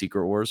up with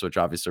Secret Wars, which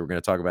obviously we're going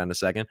to talk about in a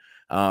second.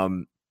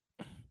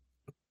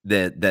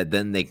 That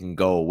then they can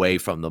go away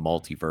from the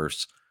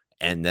multiverse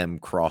and them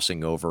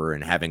crossing over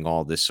and having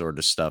all this sort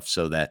of stuff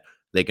so that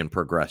they can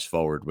progress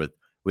forward with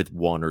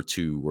one or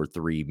two or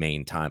three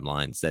main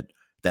timelines that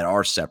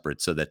are separate,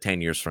 so that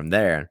 10 years from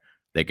there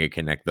they can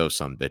connect those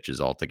some bitches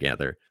all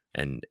together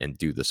and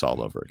do this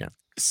all over again.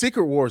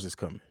 Secret Wars is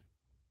coming.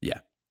 Yeah.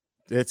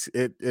 It's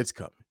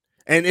coming,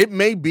 and it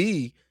may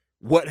be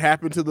what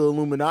happened to the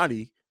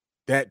Illuminati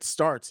that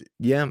starts it.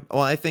 Yeah.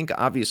 Well, I think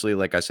obviously,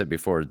 like I said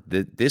before,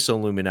 this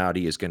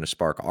Illuminati is going to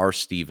spark our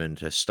Steven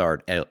to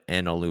start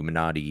an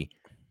Illuminati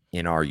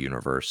in our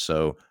universe.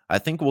 So I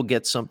think we'll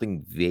get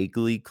something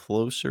vaguely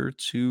closer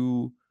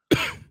to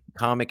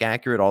comic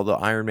accurate, although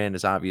Iron Man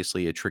is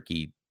obviously a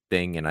tricky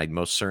thing, and I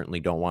most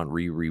certainly don't want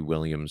Riri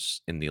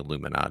Williams in the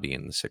Illuminati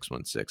in the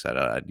 616.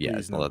 Yeah,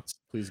 Please no,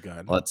 please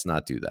God no. let's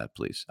not do that,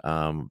 please.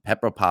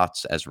 Pepper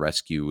Potts as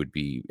rescue would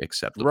be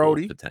acceptable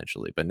Rhodey,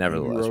 potentially, but maybe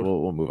nevertheless,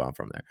 Rhodey. we'll move on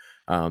from there.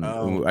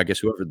 Um, I guess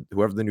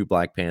whoever the new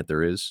Black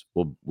Panther is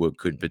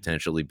could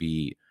potentially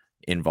be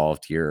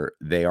involved here.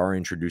 They are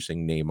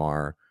introducing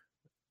Neymar.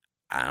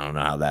 I don't know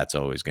how that's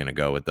always going to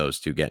go with those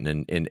two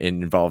getting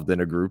involved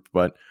in a group,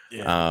 but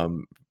yeah,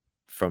 um,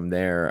 from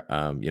there,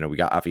 we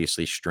got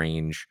obviously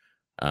Strange,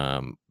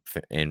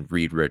 and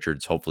Reed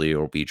Richards. Hopefully,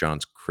 it'll be John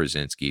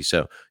Krasinski.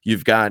 So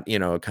you've got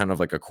kind of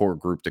like a core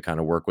group to kind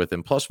of work with,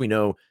 and plus we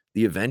know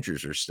the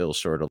Avengers are still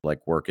sort of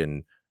like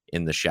working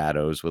in the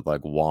shadows with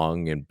like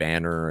Wong and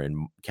Banner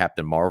and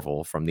Captain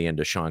Marvel from the end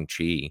of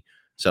Shang-Chi.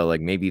 So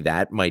like maybe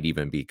that might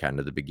even be kind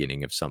of the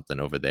beginning of something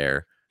over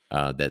there,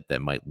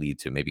 that might lead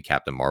to maybe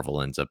Captain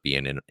Marvel ends up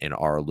being in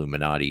our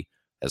Illuminati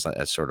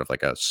as sort of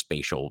like a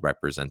spatial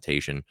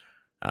representation.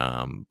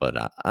 But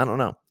I don't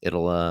know.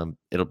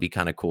 It'll be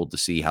kind of cool to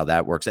see how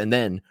that works. And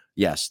then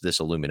yes, this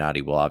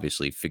Illuminati will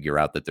obviously figure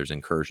out that there's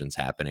incursions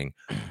happening.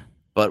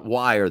 But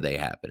why are they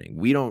happening?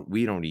 We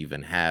don't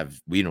even have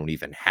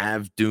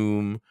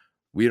Doom.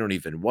 We don't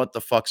even, what the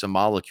fuck's a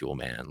molecule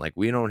man? Like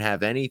we don't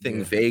have anything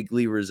yeah.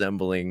 vaguely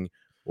resembling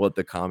what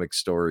the comic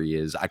story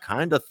is. I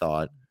kind of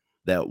thought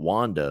that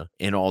Wanda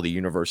in all the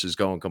universes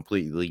going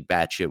completely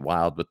batshit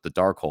wild with the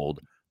Darkhold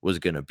was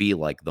going to be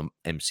like the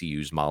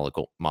MCU's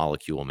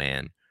molecule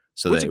man.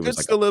 So Which that it it could was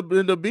like still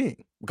end up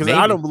being, because I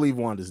maybe. don't believe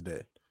Wanda's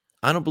dead.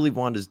 I don't believe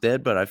Wanda's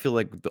dead, but I feel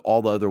like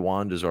all the other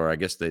Wandas, or I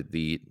guess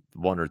the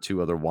one or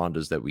two other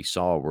Wandas that we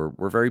saw were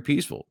very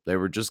peaceful. They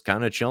were just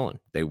kind of chilling.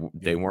 They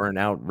Yeah, weren't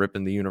out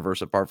ripping the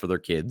universe apart for their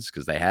kids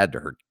because they had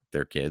to hurt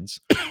their kids,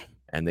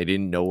 and they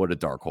didn't know what a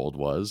Darkhold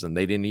was, and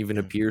they didn't even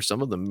yeah. appear.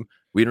 Some of them,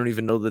 we don't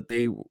even know that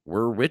they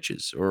were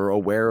witches or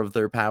aware of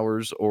their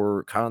powers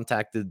or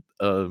contacted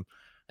an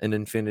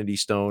Infinity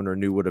Stone or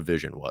knew what a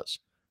vision was.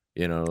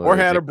 Or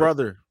had They a could,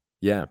 brother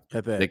yeah,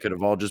 at they that. could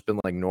have all just been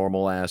like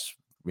normal ass,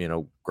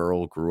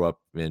 girl, grew up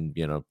in,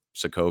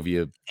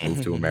 Sokovia,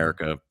 moved to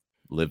America,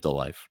 lived a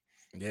life.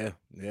 Yeah,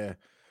 yeah.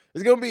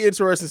 It's gonna be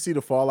interesting to see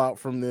the fallout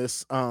from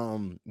this.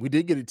 We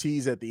did get a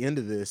tease at the end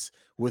of this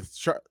with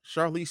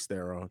Charlize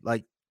Theron,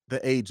 like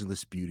the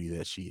ageless beauty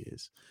that she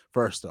is.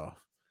 First off,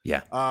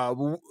 Yeah.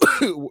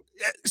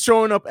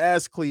 showing up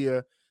as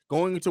Clea,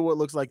 going into what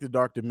looks like the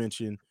dark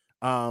dimension.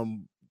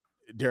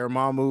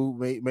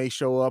 Dormammu may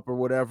show up or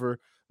whatever.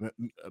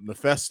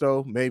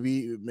 Mephisto,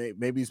 maybe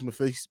it's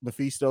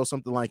Mephisto,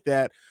 something like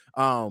that.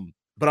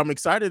 But I'm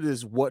excited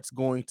as what's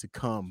going to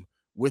come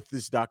with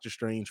this Doctor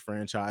Strange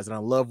franchise, and I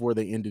love where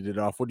they ended it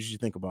off. What did you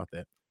think about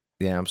that?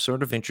 Yeah, I'm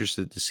sort of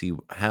interested to see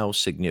how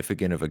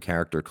significant of a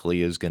character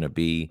Clea is going to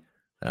be.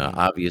 Mm,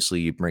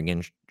 Obviously, you bring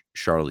in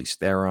Charlize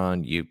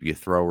Theron, you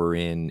throw her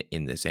in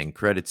this end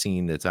credit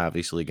scene that's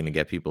obviously going to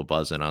get people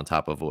buzzing on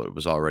top of what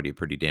was already a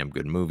pretty damn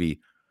good movie.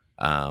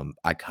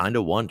 I kind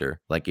of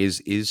wonder, like,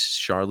 is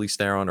Charlize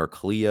Theron or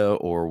Clea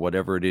or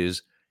whatever it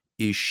is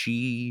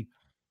she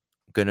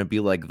gonna be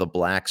like the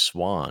black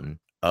swan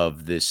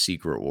of this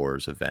Secret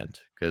Wars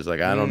event? Because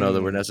like I don't know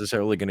that we're mm,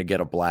 necessarily gonna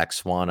get a black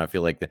swan. I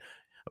feel like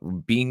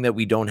being that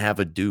we don't have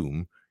a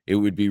Doom, it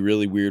would be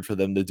really weird for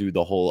them to do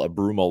the whole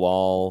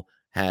Abrumalal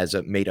has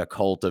made a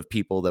cult of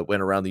people that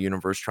went around the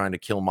universe trying to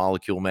kill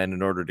Molecule Men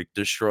in order to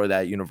destroy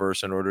that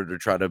universe, in order to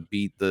try to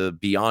beat the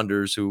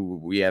Beyonders, who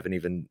we haven't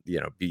even,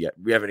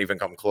 we haven't even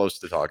come close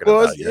to talking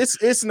Well, about yet.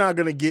 it's not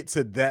gonna get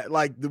to that.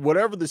 Like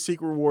whatever the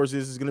Secret Wars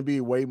is gonna be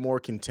a way more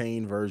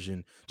contained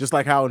version. Just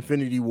like how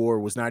Infinity War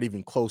was not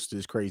even close to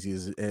as crazy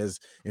as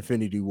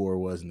Infinity War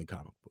was in the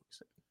comic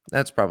books.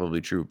 That's probably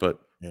true, but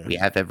Yeah. we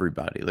have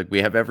everybody. Like,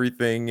 we have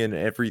everything and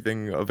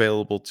everything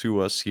available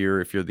to us here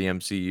if you're the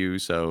MCU.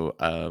 So,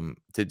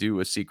 to do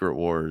a Secret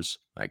Wars,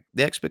 like,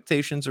 the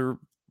expectations are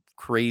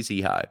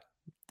crazy high.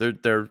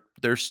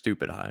 They're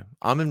stupid high.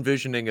 I'm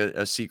envisioning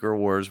a Secret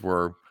Wars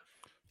where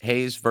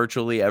Hayes,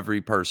 virtually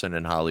every person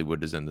in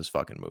Hollywood is in this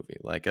fucking movie.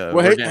 Like, Well,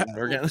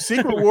 we're getting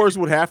Secret Wars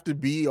would have to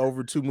be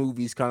over 2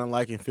 movies, kind of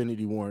like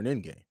Infinity War and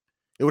Endgame.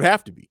 It would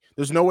have to be.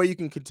 There's no way you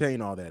can contain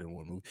all that in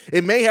one movie.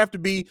 It may have to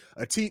be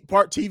a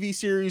part TV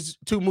series,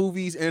 2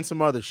 movies, and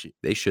some other shit.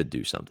 They should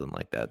do something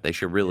like that. They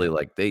should really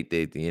like they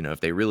if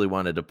they really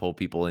wanted to pull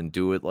people and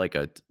do it like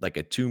a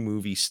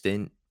 2-movie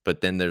stint,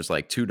 but then there's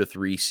like 2 to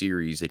 3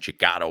 series that you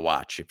gotta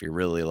watch if you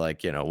really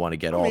like, want to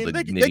get all the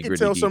They nitty-gritty could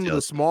tell some of the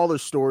details. smaller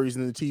stories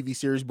in the TV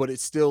series, but it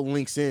still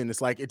links in.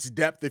 It's like it's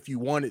depth if you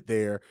want it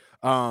there.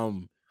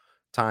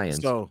 Tie-ins.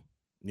 So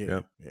yeah,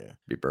 Yep. yeah,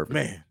 Be perfect.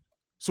 man.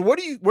 So where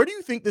do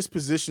you think this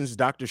positions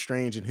Doctor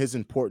Strange and his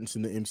importance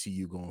in the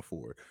MCU going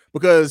forward?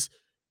 Because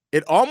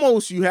it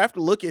almost, you have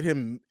to look at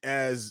him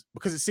as,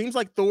 because it seems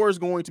like Thor is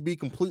going to be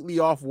completely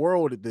off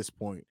world at this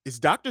point. Is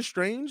Doctor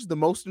Strange the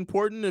most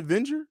important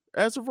Avenger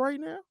as of right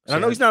now? And I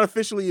know Yeah. he's not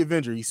officially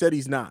Avenger. He said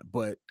he's not,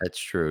 but That's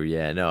true.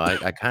 Yeah. No,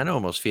 I kind of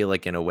almost feel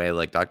like in a way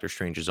like Doctor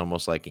Strange is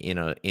almost like in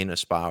a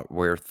spot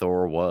where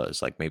Thor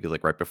was, like maybe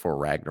like right before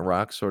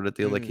Ragnarok sort of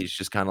deal. Like he's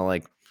just kind of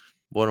like,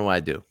 what do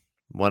I do?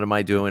 What am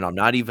I doing? I'm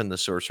not even the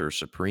Sorcerer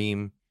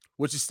Supreme.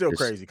 which is still This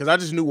crazy because I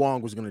just knew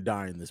Wong was going to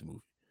die in this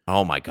movie.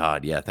 Oh my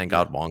god, yeah, thank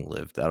Yeah. God Wong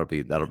lived. That'll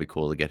be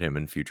cool to get him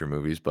in future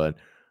movies, but,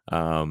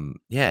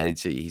 yeah,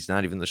 he's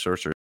not even the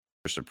Sorcerer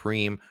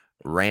Supreme.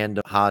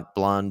 Random hot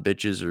blonde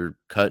bitches are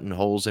cutting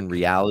holes in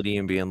reality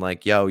and being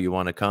like, "Yo, you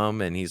wanna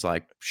come?" And he's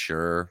like,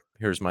 "Sure.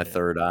 Here's my Yeah.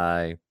 third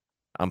eye.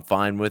 I'm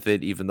fine with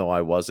it, even though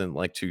I wasn't,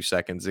 like, 2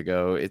 seconds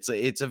ago." It's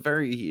a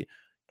very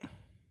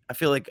I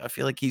feel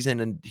like he's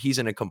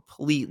in a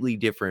completely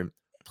different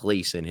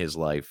place in his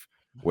life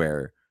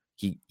where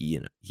he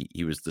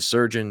was the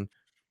surgeon,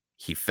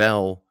 he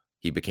fell,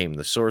 he became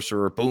the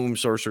sorcerer, boom,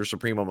 sorcerer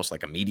supreme almost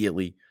like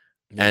immediately.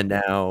 Yeah. And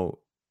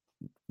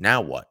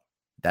now what?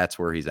 That's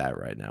where he's at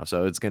right now.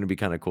 So it's going to be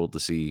kind of cool to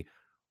see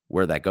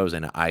where that goes.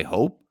 And I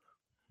hope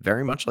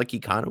very much like he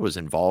kind of was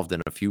involved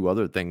in a few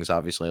other things,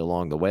 obviously,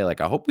 along the way. Like,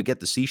 I hope we get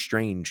to see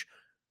Strange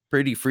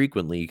pretty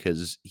frequently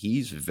because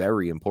he's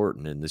very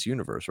important in this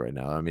universe right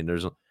now. I mean,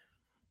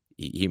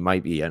 he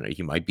might be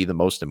the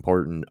most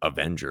important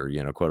Avenger,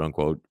 quote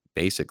unquote,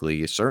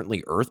 basically,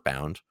 certainly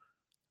Earthbound.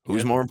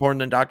 Who's Yeah. more important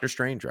than Doctor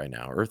Strange right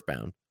now?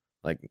 Earthbound.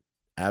 Like,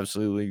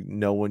 absolutely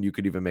no one you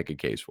could even make a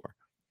case for.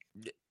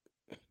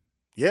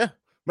 Yeah.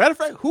 Matter of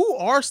fact, who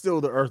are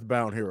still the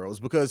Earthbound heroes?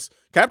 Because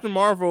Captain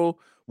Marvel,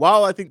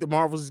 while I think the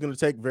Marvels is going to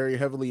take very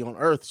heavily on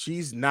Earth,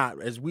 she's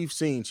not. As we've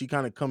seen, she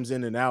kind of comes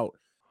in and out.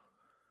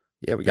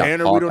 Yeah, we got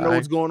Banner, Hawkeye. we don't know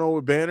what's going on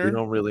with Banner. We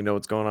don't really know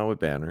what's going on with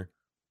Banner.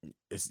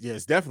 It's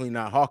definitely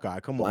not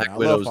Hawkeye. Come Black on, I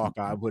Widow's love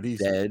Hawkeye, but he's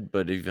dead,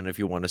 but even if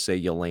you want to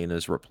say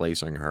Yelena's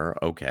replacing her,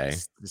 okay.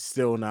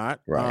 still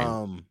not. Right.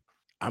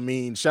 I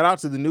mean, shout out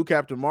to the new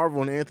Captain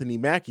Marvel and Anthony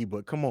Mackie,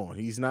 but come on,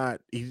 he's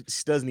not. He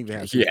doesn't even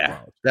have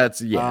Yeah,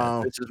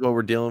 superpowers. this is what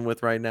we're dealing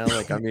with right now.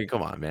 Like, I mean,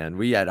 come on, man.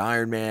 We had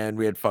Iron Man,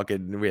 we had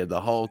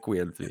the Hulk, we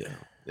had,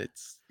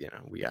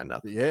 we got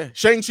nothing. Yeah,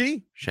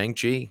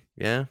 Shang-Chi,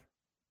 yeah.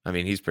 I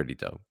mean, he's pretty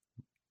dope.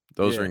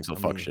 Those rings will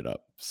fuck shit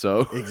up.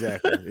 So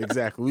exactly.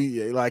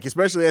 We like,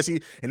 especially as he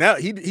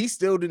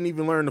still didn't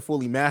even learn to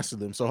fully master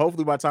them. So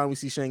hopefully by the time we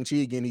see Shang-Chi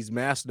again, he's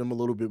mastered them a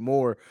little bit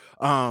more.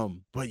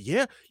 But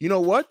yeah, you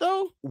know what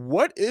though?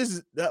 What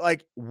is that,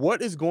 like,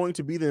 what is going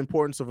to be the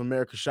importance of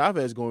America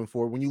Chavez going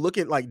forward? When you look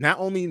at, like, not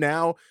only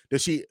now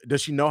does she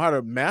know how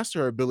to master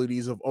her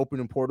abilities of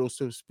opening portals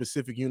to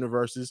specific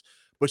universes,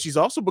 but she's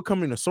also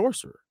becoming a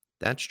sorcerer.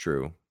 that's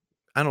true.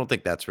 I don't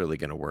think that's really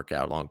going to work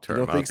out long term.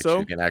 don't I don't think think so?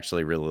 she can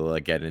actually really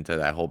like get into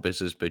that whole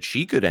business, but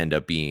she could end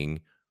up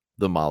being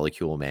the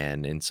Molecule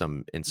Man in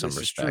some This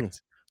is true.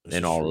 respect. This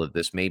In is all true. of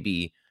this,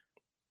 maybe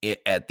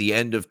at the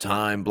end of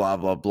time, blah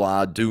blah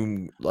blah.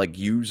 Doom like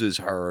uses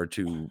her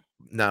to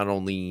not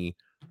only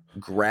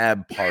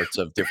grab parts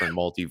of different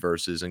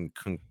multiverses and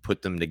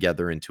put them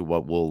together into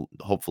what we'll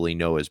hopefully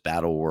know as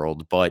Battle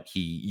World, but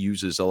he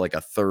uses like a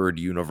third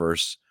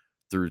universe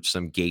through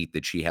some gate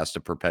that she has to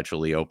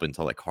perpetually open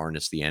to like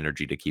harness the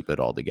energy to keep it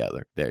all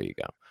together. There you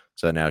go.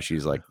 So now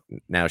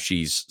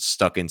she's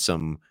stuck in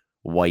some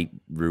white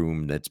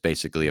room that's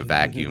basically a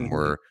vacuum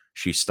where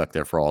she's stuck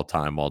there for all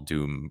time while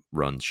Doom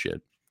runs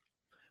shit.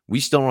 We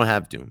still don't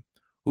have Doom.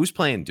 Who's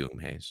playing Doom,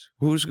 Hayes?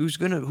 Who's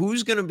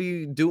gonna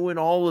be doing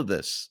all of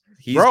this?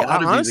 He's Bro, got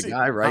to be the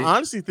guy, I right?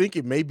 honestly think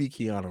it may be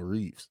Keanu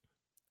Reeves.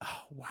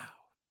 Oh wow.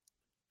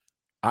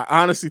 I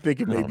honestly think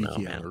it may be know,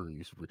 Keanu man.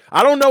 Reeves.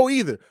 I don't know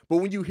either. But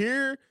when you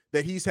hear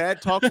that he's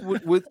had talks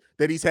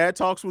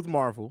with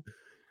Marvel,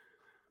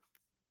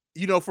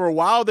 you know, for a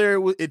while there,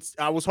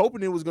 I was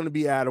hoping it was going to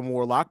be Adam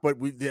Warlock, but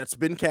that's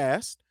been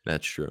cast.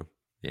 That's true.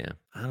 Yeah,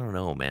 I don't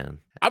know, man.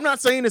 I'm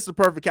not saying it's the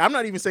perfect. I'm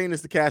not even saying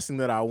it's the casting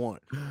that I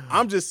want.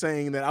 I'm just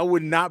saying that I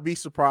would not be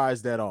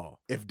surprised at all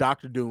if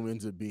Doctor Doom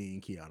ends up being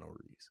Keanu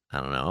Reeves. I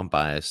don't know. I'm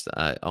biased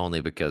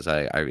only because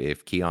I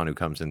if Keanu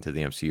comes into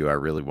the MCU, I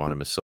really want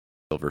him as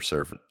Silver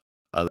Surfer.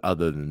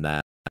 Other than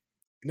that,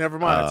 never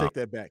mind. I take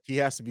that back. He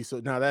has to be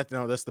so.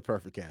 That's the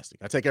perfect casting.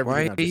 I take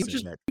everything. right? I He just would said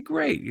just back. be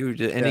great.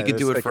 And he could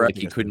do it forever.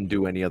 He couldn't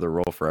do any other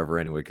role forever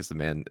anyway because the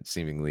man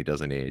seemingly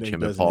doesn't age.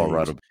 Him and Paul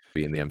Rudd will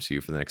be in the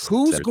MCU for the next.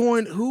 Who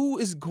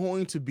is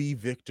going to be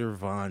Victor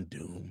Von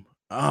Doom?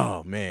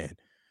 Oh man.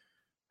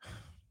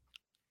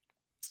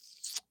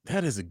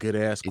 That is a good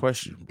ass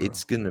question, bro.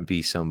 It's gonna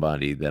be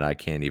somebody that I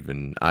can't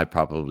even. I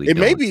probably. It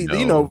may be, know.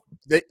 you know,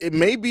 it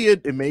may be a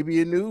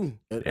new.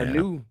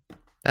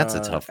 That's a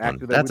tough one.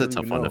 That's a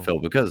tough one to fill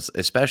because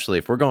especially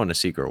if we're going to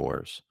Secret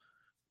Wars,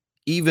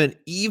 even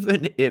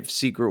if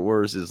Secret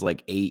Wars is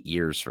like 8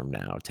 years from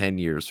now, 10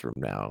 years from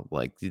now,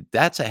 like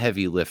that's a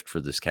heavy lift for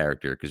this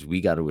character because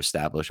we got to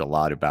establish a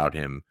lot about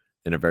him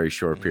in a very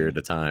short period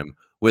of time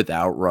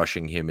without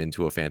rushing him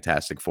into a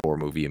Fantastic Four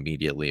movie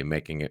immediately and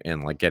making it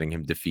and like getting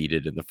him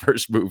defeated in the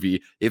first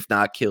movie, if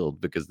not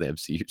killed, because the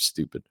MCU is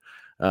stupid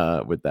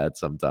with that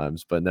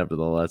sometimes. But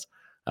nevertheless,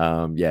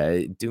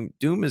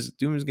 Doom is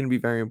going to be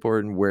very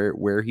important.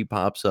 Where he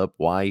pops up,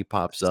 why he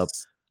pops up.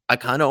 I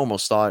kind of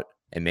almost thought,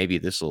 and maybe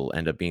this will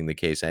end up being the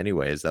case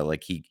anyway, is that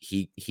like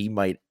he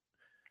might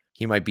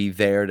be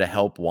there to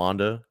help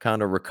Wanda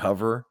kind of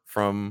recover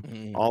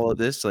from all of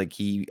this. Like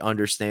he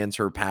understands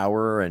her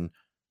power and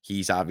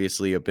he's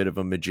obviously a bit of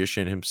a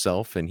magician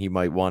himself, and he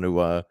might want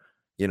to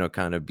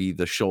kind of be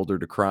the shoulder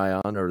to cry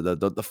on or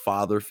the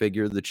father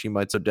figure that she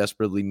might so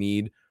desperately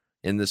need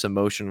in this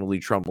emotionally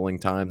troubling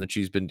time that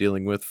she's been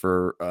dealing with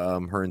for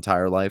her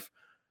entire life.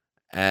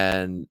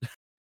 And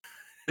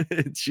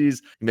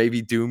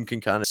maybe Doom can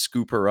kind of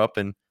scoop her up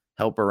and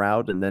help her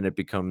out, and then it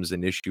becomes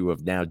an issue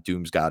of now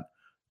Doom's got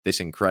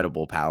this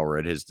incredible power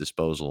at his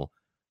disposal,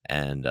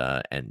 and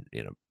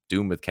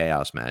Doom with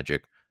chaos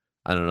magic.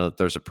 I don't know if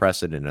there's a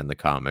precedent in the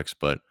comics,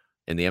 but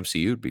in the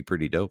MCU it'd be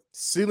pretty dope.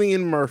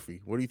 Cillian Murphy,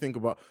 what do you think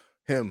about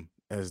him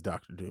as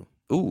Dr. Doom?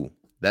 Ooh,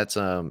 that's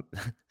is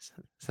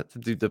that the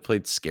dude that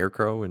played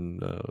Scarecrow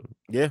and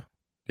yeah.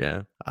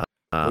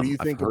 What do you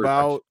think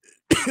about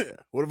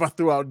what if I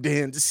threw out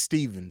Dan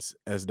Stevens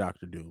as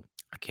Dr. Doom?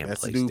 I can't.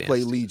 That's the dude who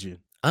played Legion.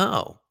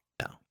 Oh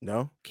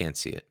no, can't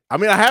see it. I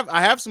mean,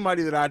 I have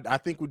somebody that I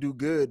think would do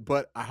good,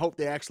 but I hope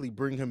they actually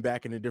bring him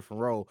back in a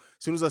different role.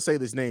 As soon as I say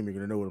this name, you're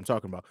gonna know what I'm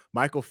talking about.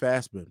 Michael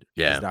Fassbender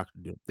as Dr.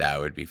 Doom. That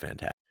would be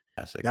fantastic.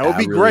 That would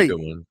be really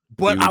great.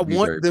 But I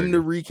want them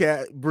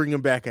to bring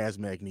him back as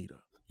Magneto.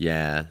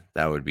 Yeah,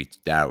 that would be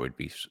way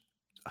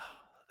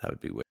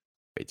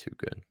too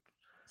good.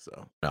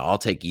 So no, I'll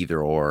take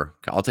either or.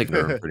 I'll take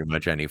him in pretty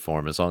much any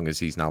form as long as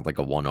he's not like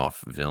a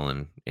one-off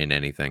villain in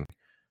anything.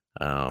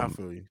 I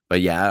feel you.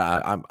 But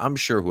yeah, I'm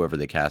sure whoever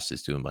they cast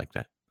is doing like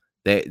that.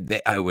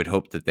 I would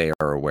hope that they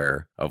are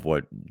aware of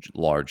what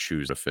large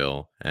shoes to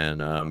fill. And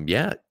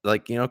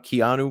like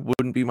Keanu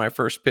wouldn't be my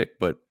first pick,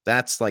 but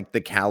that's like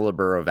the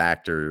caliber of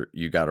actor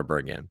you got to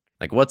bring in.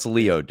 Like, what's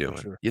Leo doing?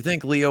 Sure. You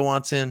think Leo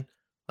wants in?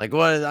 Like,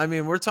 what? I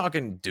mean, we're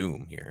talking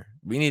Doom here.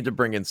 We need to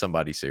bring in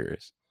somebody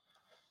serious.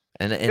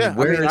 And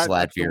where is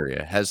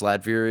Latveria? Has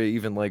Latveria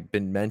even like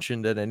been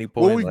mentioned at any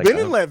point? Well, we've been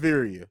in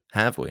Latveria.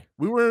 Have we?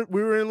 We were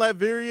in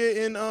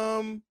Latveria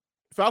in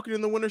Falcon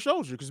and the Winter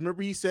Soldier, because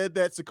remember he said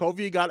that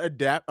Sokovia got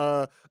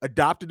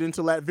adopted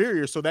into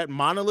Latveria. So that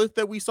monolith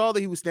that we saw that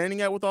he was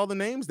standing at with all the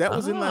names, that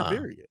was in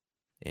Latveria.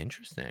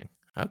 Interesting.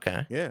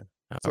 Okay. Yeah.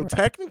 So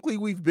technically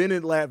we've been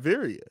in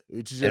Latveria.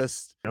 It's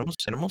just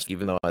almost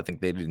even though I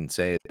think they didn't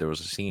say it, there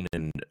was a scene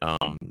in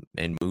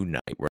Moon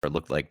Knight where it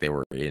looked like they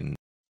were in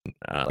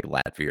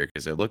Latvia,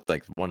 because it looked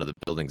like one of the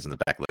buildings in the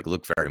back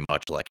looked very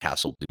much like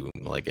Castle Doom.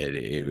 Like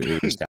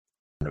it was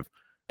kind of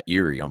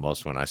eerie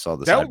almost when I saw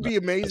this. That would be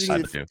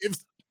amazing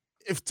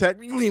if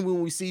technically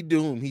when we see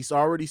Doom, he's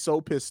already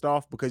so pissed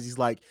off because he's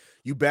like,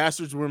 you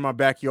bastards were in my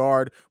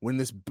backyard when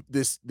this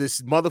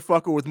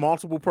motherfucker with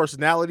multiple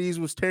personalities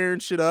was tearing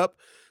shit up.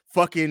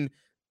 Fucking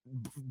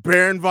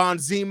Baron von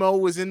Zemo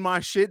was in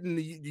my shit,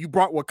 and you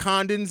brought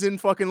Wakandans in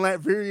fucking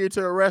Latveria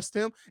to arrest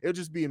him. It'll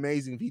just be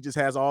amazing if he just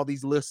has all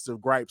these lists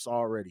of gripes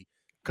already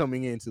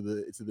coming into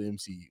the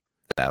MCU.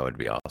 That would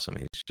be awesome.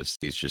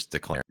 He's just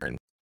declaring,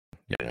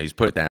 he's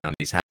put down.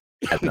 He's had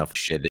enough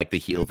shit. Like the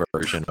heel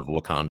version of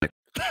Wakanda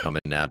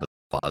coming out of the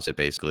closet,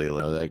 basically,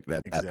 like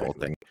that whole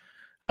thing.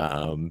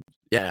 I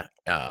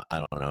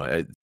don't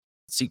know.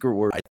 Secret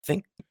Wars. I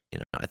think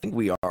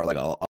we are like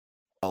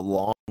a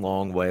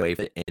long way away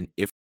from it, and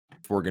if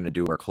we're gonna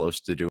do or close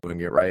to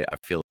doing it right, I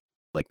feel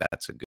like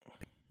that's a good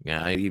thing.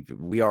 Yeah,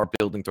 we are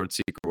building towards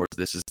Secret Wars.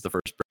 This is the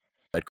first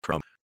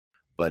breadcrumb,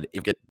 but if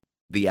you get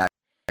the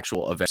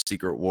actual Avengers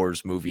Secret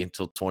Wars movie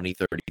until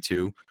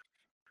 2032,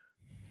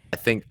 I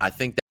think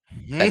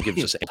that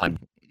gives us time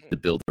to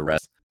build the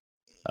rest.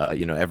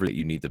 Everything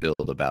you need to build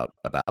about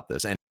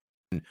this. And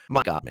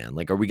my God, man,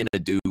 like, are we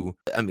gonna do?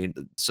 I mean,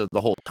 so the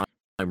whole time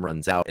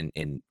runs out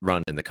and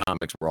run in the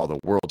comics where all the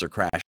worlds are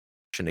crashing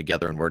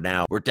together, and we're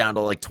down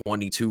to like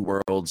 22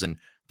 worlds, and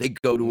they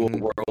go to a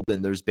world,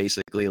 and there's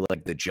basically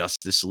like the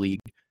Justice League.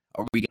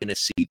 Are we gonna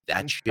see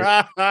that shit?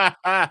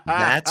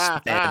 That's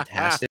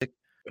fantastic.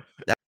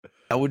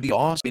 That would be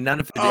awesome. I mean, not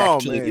if it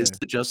actually is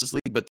the Justice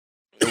League, but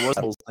there was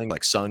that whole thing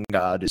like Sun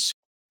God is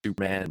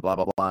Superman, blah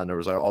blah blah, and there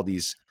was all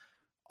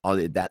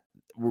that.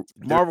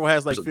 Marvel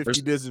has like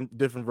 50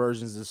 different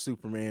versions of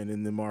Superman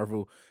in the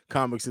Marvel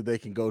comics that they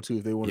can go to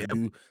if they want to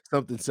do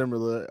something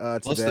similar to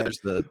Plus, that. there's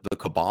the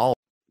Cabal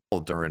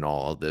during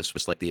all of this,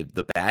 was like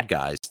the bad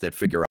guys that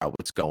figure out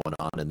what's going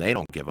on, and they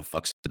don't give a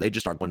fuck. So they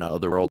just start going to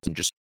other worlds and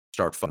just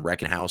start fun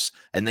wrecking house,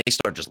 and they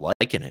start just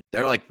liking it.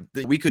 They're like,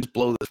 we could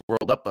blow this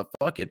world up, but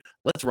fuck it,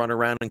 let's run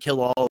around and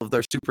kill all of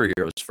their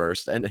superheroes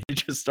first, and they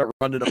just start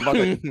running amok.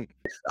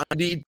 I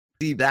need to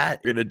see that.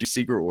 You're gonna do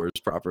Secret Wars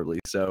properly,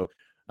 so.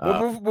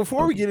 Well,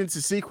 before we get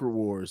into Secret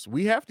Wars,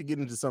 we have to get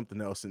into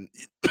something else, and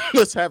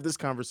let's have this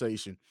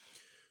conversation.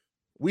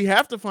 We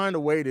have to find a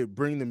way to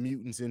bring the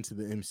mutants into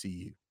the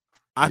MCU.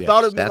 I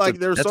thought it'd be like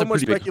there's so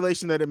much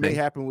speculation that it may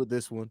happen with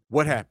this one.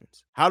 What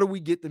happens? How do we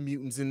get the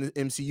mutants in the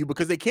MCU?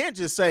 Because they can't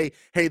just say,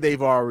 "Hey,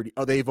 they've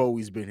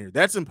always been here."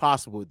 That's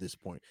impossible at this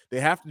point. They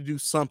have to do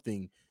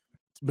something,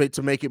 but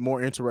to make it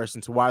more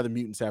interesting to why the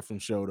mutants have them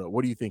showed up.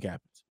 What do you think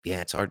happens? Yeah,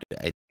 it's hard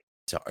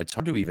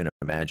to even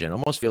imagine. It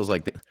almost feels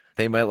like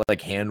they might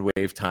like hand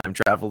wave time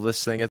travel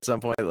this thing at some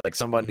point. Like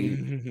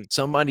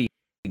somebody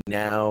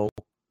now,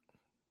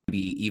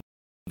 maybe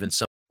even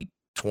somebody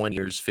 20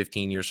 years,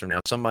 15 years from now,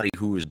 somebody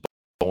who was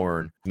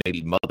born,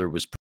 maybe mother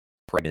was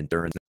pregnant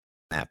during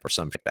that or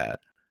something like that.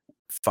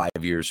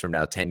 5 years from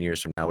now, 10 years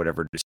from now,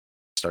 whatever, just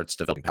starts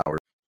developing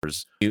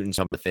powers, mutant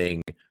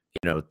something,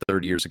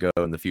 30 years ago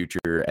in the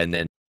future, and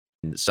then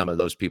some of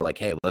those people like,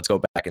 hey, let's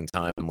go back in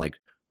time and like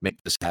make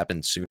this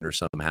happen sooner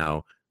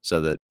somehow, so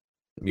that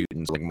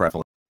mutants like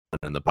prevalent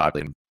in the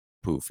population.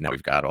 Poof! Now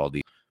we've got all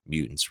the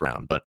mutants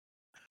around. But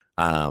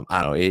I don't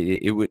know.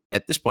 It would,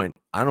 at this point,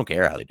 I don't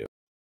care how they do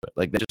it.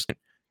 Like, they just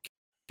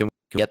can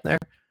we get there.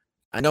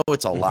 I know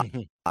it's a lot,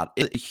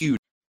 it's a huge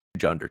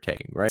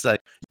undertaking, right? It's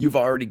like you've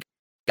already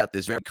got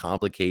this very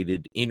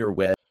complicated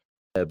interweb.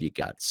 You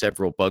got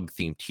several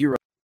bug-themed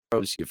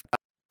heroes. You've got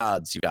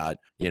gods. You got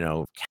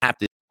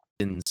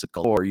captains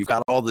galore. You've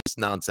got all this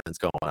nonsense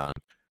going on.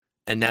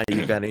 And now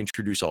you've got to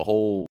introduce a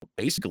whole,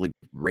 basically,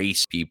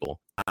 race people.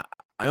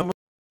 I almost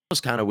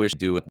kind of wish to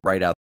do it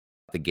right out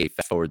the gate,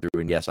 fast forward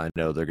through. And yes, I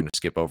know they're going to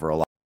skip over a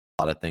lot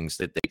of things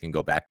that they can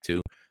go back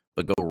to,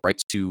 but go right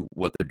to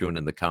what they're doing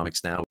in the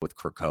comics now with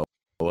Krakoa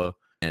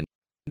and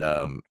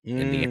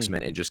in the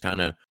X-Men, and just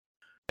kind of,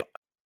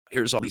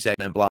 here's all these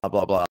X-Men, blah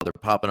blah blah. They're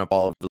popping up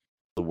all over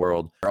the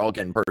world. They're all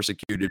getting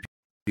persecuted.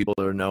 People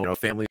are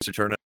families are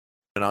turning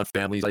on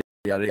families, like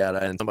yada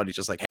yada. And somebody's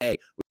just like, hey,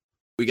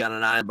 we got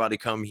an anybody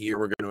come here.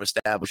 We're going to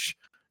establish,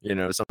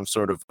 some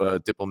sort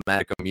of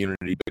diplomatic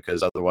immunity,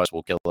 because otherwise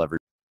we'll kill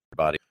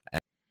everybody,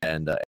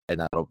 and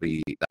that'll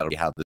be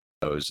how this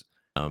goes.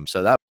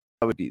 So that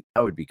would be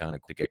kind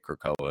of cool to get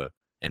Krakoa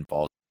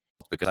involved,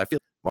 because I feel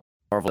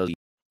Marvel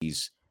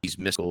these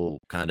mystical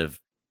kind of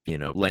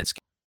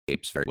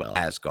landscapes very well.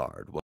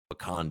 Asgard,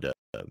 Wakanda,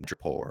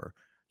 Jaipur,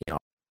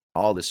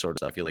 all this sort of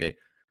stuff. I feel like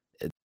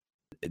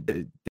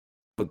they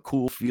a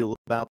cool feel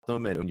about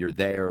them, and when you're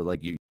there,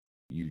 like you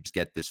just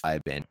get this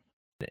vibe in,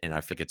 and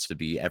I think it's to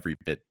be every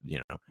bit,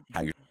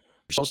 how you're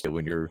supposed to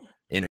when you're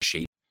in a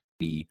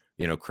shady,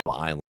 criminal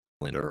island,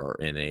 or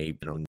in a,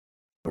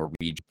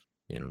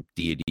 Norwegian,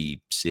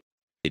 deity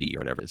city or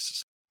whatever.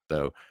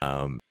 So,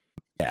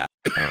 yeah,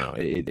 I don't know.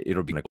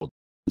 It'll be cool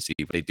to see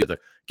if they do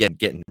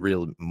getting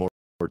real more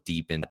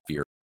deep in that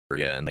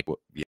area, and like what,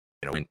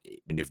 and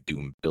if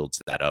Doom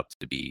builds that up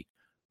to be,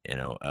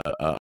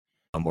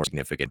 a more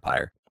significant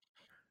empire,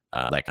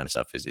 that kind of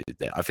stuff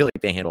I feel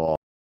like they handle all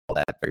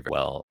that very, very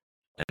well,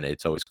 and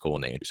it's always cool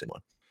when they introduce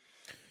one.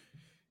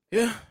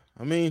 Yeah,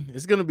 I mean,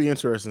 it's going to be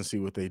interesting to see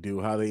what they do,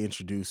 how they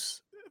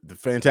introduce the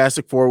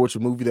Fantastic Four, which is a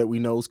movie that we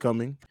know is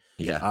coming.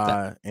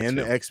 Yeah, and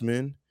the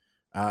X-Men.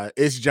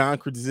 Is John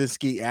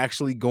Krasinski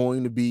actually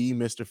going to be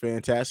Mr.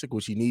 Fantastic,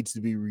 which he needs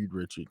to be Reed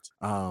Richards?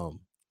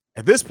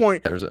 At this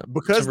point,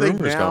 because they've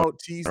now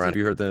teased it. Have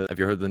you heard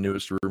the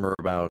newest rumor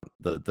about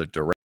the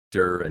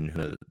director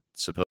and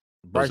supposedly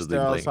Bryce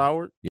Dallas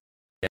Howard? Yeah,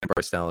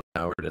 Bryce Dallas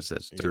Howard as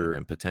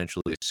and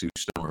potentially Sue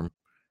Storm,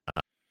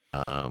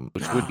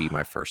 which would be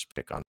my first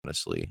pick,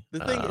 honestly. The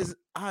thing is,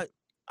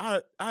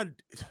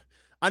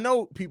 I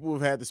know people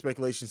have had the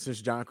speculation since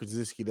John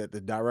Krasinski that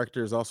the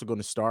director is also going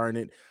to star in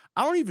it.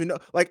 I don't even know.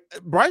 Like,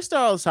 Bryce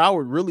Dallas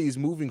Howard really is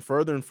moving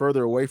further and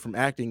further away from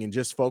acting and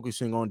just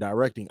focusing on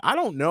directing. I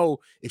don't know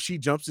if she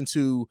jumps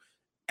into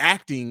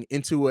acting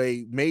into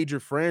a major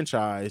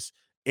franchise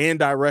and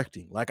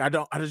directing. Like I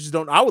just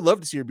don't. I would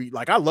love to see her be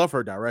like. I love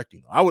her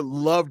directing. I would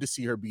love to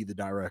see her be the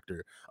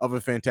director of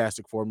a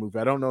Fantastic Four movie.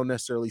 I don't know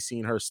necessarily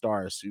seeing her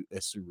star as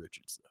Sue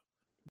Richards.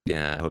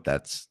 Yeah, I hope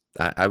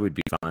I would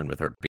be fine with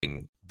her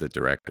being the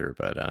director,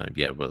 but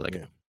yeah, well, like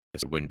Yeah.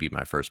 it wouldn't be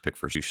my first pick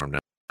for Sue Storm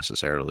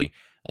necessarily.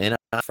 And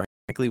I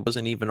frankly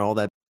wasn't even all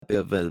that big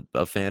of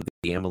a fan of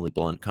the Emily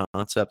Blunt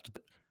concept.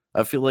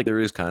 I feel like there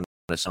is kind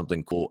of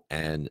something cool,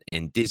 and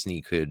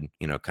Disney could,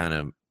 kind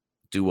of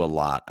do a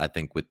lot, I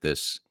think, with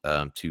this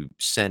to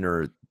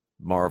center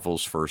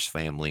Marvel's first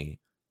family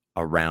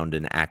around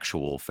an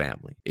actual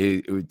family.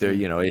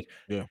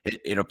 Yeah.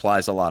 It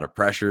applies a lot of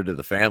pressure to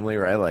the family,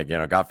 right? Like,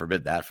 God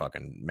forbid that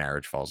fucking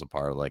marriage falls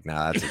apart. Like,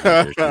 nah, that's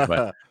a huge issue.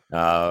 But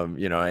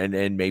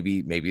and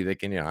maybe they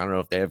can, I don't know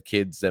if they have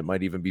kids that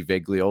might even be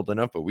vaguely old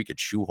enough, but we could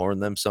shoehorn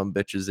them some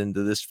bitches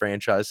into this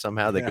franchise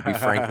somehow. They could be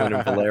Franklin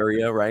and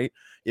Valeria, right?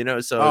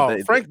 So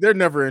Frank, they're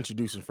never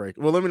introducing Frank.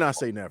 Well, let me not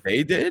say never.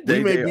 they did.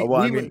 We may They be.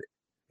 well, I We may. mean,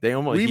 they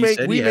almost. We He may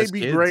said we he may has be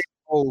kids. great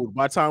old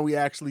by the time we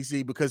actually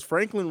see, because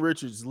Franklin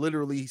Richards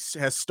literally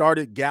has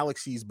started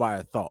galaxies by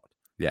a thought.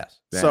 Yes.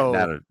 So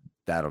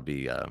That'll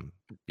be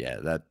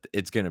that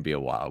it's gonna be a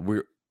while.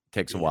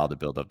 Takes a while to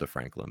build up to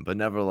Franklin, but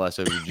nevertheless,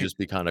 it would just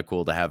be kind of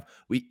cool to have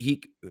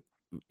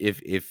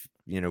if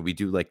we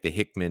do like the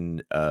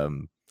Hickman I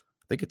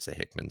think it's the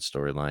Hickman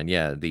storyline.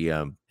 Yeah,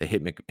 the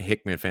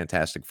Hickman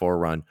Fantastic Four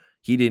run.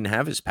 He didn't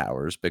have his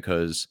powers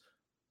because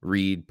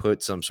Reed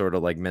put some sort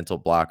of like mental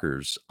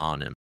blockers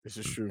on him. this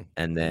is true.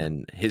 And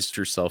then his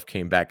true self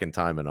came back in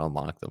time and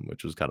unlocked them,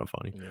 which was kind of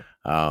funny.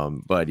 Yeah.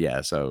 But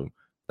yeah, so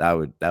that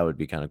would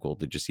be kind of cool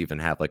to just even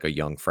have like a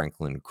young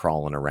Franklin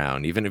crawling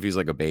around, even if he's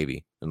like a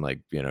baby, and like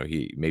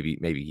he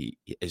maybe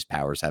his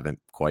powers haven't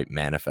quite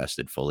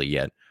manifested fully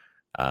yet,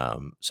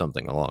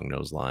 something along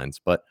those lines.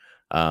 But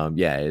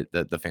yeah,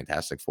 the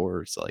Fantastic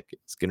Four is like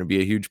it's going to be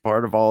a huge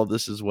part of all of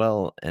this as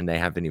well, and they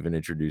haven't even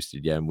introduced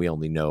it yet, and we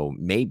only know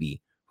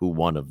maybe who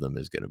one of them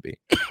is going to be.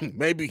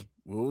 Maybe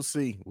we'll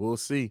see.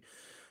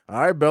 All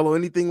right, Bello.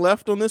 Anything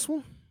left on this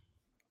one?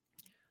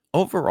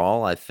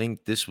 Overall, I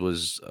think this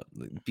was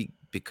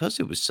because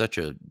it was such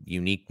a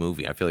unique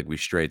movie. I feel like we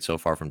strayed so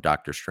far from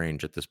Doctor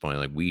Strange at this point.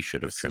 Like we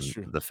should have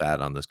trimmed the fat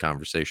on this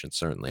conversation.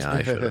 Certainly,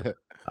 I should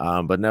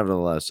have. But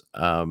nevertheless,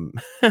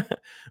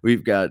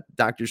 we've got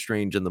Doctor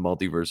Strange and the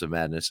Multiverse of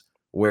Madness.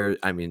 Where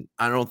I mean,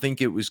 I don't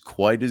think it was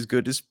quite as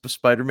good as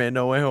Spider-Man: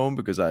 No Way Home,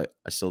 because I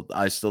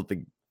still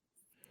think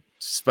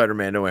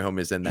Spider-Man: No Way Home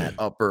is in that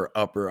upper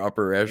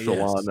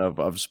echelon of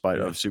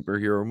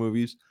superhero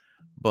movies.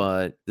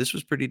 But this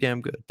was pretty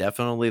damn good.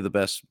 Definitely the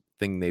best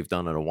thing they've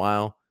done in a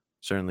while.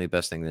 Certainly the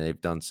best thing that they've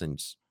done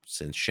since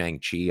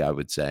Shang-Chi, I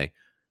would say,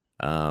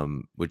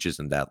 which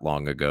isn't that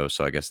long ago.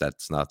 So I guess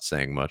that's not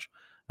saying much.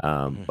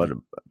 But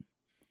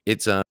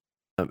it's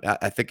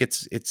I think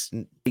it's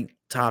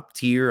top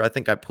tier. I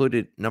think I put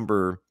it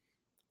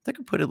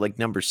like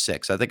number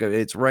 6. I think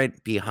it's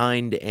right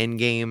behind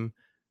Endgame,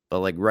 but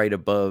like right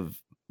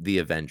above the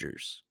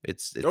Avengers.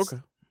 It's okay.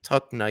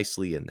 Tucked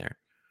nicely in there.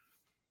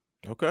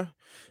 Okay.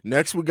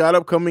 Next, we got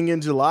upcoming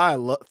in July,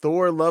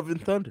 Thor: Love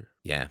and Thunder.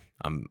 Yeah,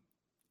 I'm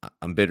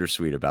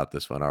bittersweet about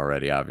this one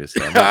already.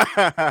 Obviously, I'm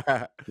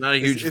not a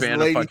huge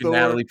fan of fucking Thor?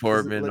 Natalie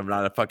Portman. I'm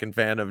not a fucking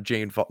fan of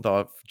Jane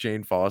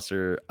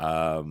Foster.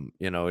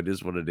 It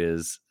is what it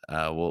is.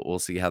 We'll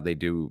see how they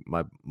do.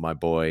 My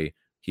boy,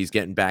 he's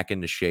getting back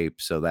into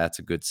shape, so that's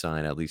a good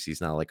sign. At least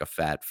he's not like a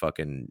fat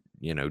fucking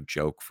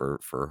joke for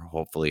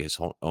hopefully his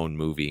own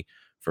movie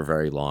for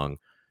very long.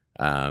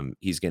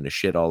 He's going to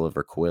shit all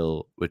over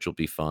Quill, which will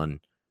be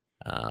fun.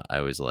 I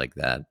always like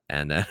that.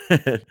 And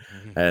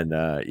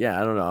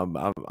yeah, I don't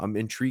know. I'm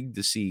intrigued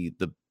to see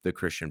the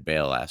Christian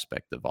Bale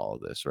aspect of all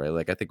of this, right?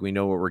 Like I think we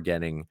know what we're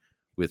getting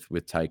with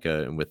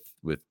Taika and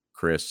with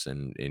Chris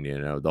and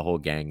the whole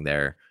gang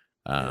there.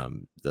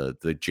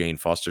 The Jane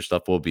Foster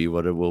stuff will be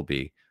what it will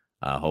be.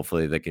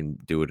 Hopefully they can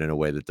do it in a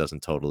way that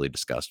doesn't totally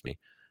disgust me.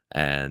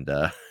 And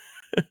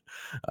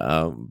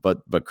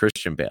but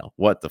Christian Bale,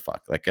 what the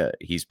fuck? Like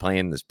he's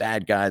playing this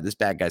bad guy. This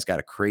bad guy's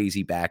got a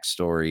crazy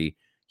backstory.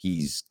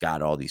 He's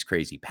got all these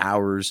crazy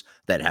powers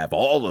that have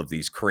all of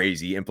these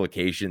crazy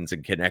implications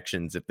and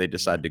connections if they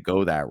decide to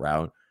go that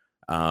route.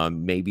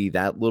 Maybe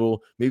that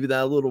little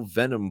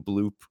Venom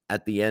bloop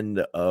at the end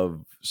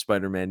of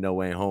Spider-Man: No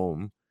Way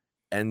Home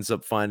ends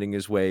up finding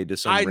his way to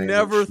some. I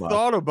never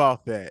thought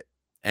about that.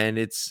 And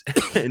it's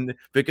and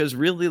because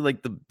really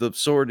like the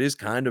sword is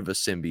kind of a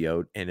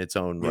symbiote in its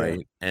own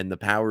right, and the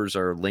powers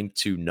are linked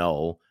to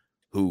Null,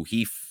 who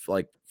he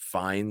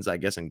finds, I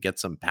guess, and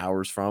gets some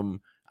powers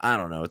from. I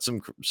don't know, it's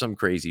some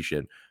crazy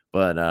shit,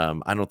 but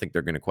I don't think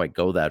they're gonna quite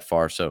go that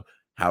far. So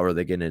how are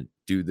they gonna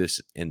do this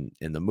in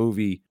the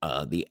movie?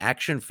 The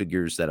action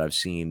figures that I've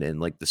seen and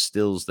like the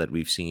stills that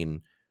we've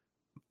seen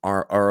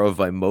are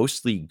of a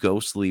mostly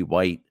ghostly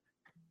white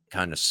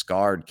kind of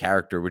scarred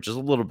character, which is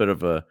a little bit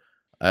of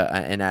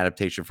an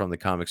adaptation from the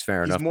comics.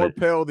 Fair enough. He's more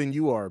pale than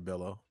you are,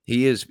 Bello.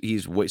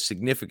 He's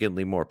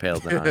significantly more pale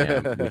than I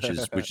am,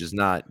 which is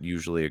not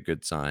usually a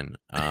good sign.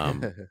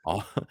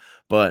 Al-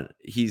 but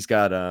he's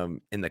got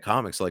in the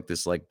comics like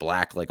this like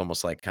black like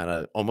almost like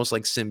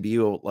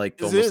symbiote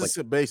This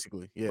is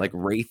basically, yeah. like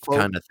wraith Cloak.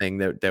 kind of thing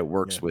that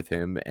works Yeah. with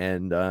him,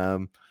 and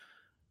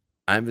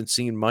I haven't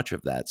seen much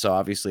of that. So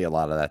obviously a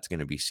lot of that's going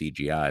to be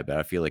CGI, but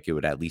I feel like it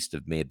would at least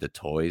have made the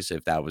toys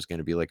if that was going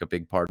to be like a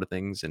big part of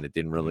things, and it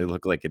didn't really Mhm.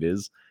 look like it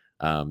is.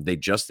 They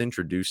just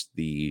introduced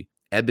the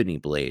ebony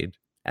blade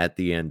at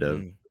the end of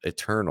Mm.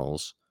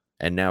 Eternals,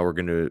 and now we're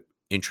going to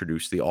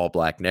introduce the all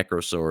black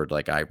necro sword.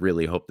 Like I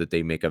really hope that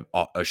they make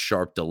a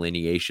sharp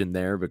delineation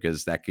there,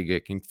 because that could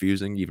get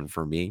confusing even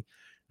for me.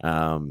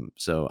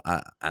 So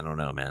I don't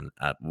know, man.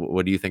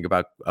 What do you think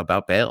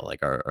about Bale?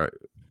 Like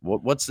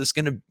what's this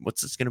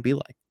gonna be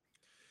like?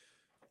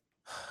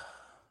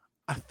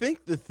 I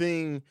think the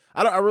thing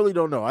I really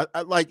don't know.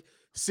 I like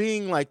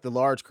seeing like the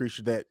large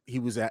creature that he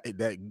was at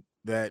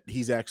that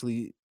he's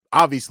actually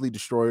obviously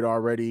destroyed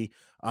already.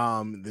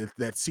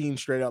 That scene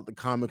straight out the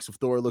comics of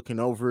Thor looking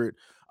over it.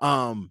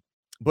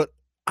 But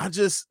I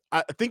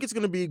think it's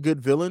gonna be a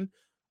good villain.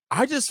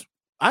 I just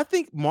I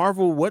think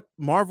what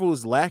Marvel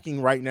is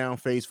lacking right now in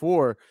phase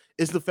four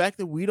is the fact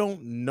that we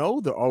don't know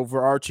the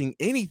overarching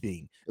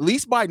anything. At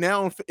least by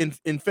now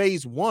in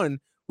phase one,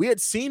 we had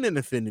seen an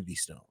Infinity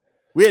Stone.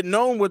 We had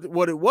known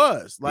what it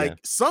was, Yeah. like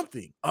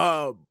something.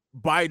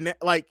 By now,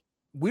 like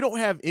we don't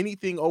have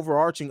anything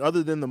overarching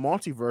other than the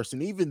multiverse,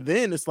 and even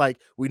then, it's like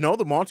we know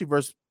the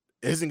multiverse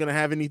isn't going to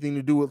have anything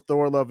to do with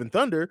Thor: Love and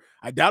Thunder.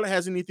 I doubt it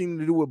has anything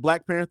to do with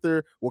Black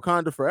Panther: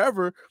 Wakanda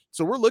Forever.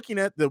 So we're looking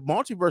at the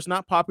multiverse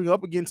not popping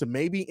up again to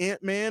maybe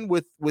Ant-Man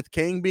with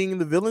Kang being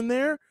the villain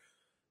there.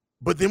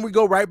 But then we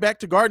go right back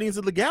to Guardians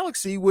of the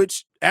Galaxy,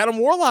 which Adam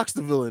Warlock's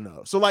the villain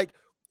of. So, like,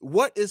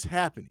 what is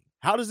happening?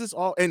 How does this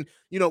all? And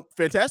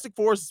Fantastic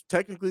Four is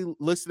technically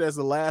listed as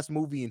the last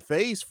movie in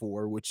Phase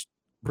Four, which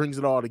brings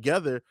it all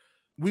together.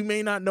 We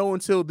may not know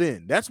until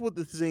then. That's what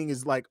the thing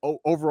is like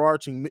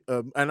overarching.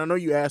 And I know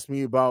you asked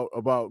me about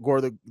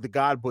Gore the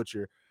God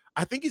Butcher.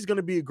 I think he's going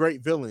to be a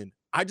great villain.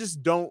 I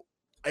just don't.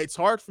 It's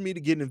hard for me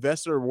to get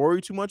invested or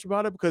worry too much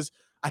about it because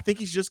I think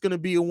he's just going to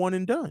be a one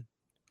and done.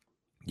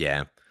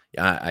 Yeah.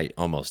 Yeah, I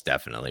almost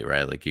definitely,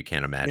 right? Like you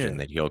can't imagine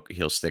Yeah. that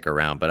he'll stick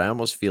around, but I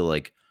almost feel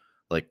like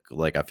I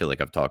feel like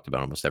I've talked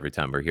about almost every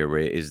time we're here, where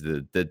is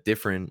the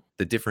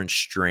different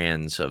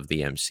strands of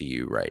the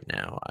MCU right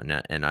now.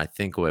 And I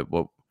think what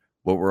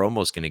we're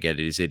almost going to get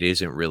is it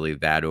isn't really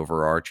that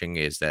overarching,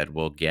 is that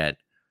we'll get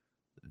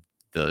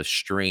the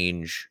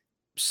strange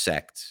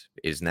sect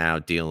is now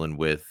dealing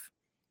with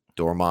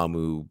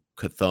Dormammu,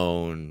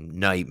 Chthon,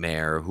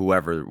 Nightmare,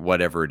 whoever,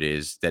 whatever it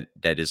is that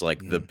is like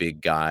the Mhm.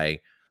 big guy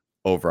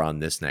over on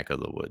this neck of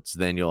the woods.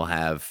 Then you'll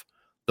have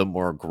the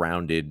more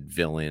grounded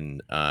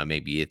villain.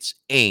 Maybe it's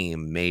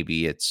AIM,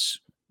 maybe it's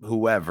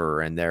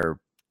whoever, and they're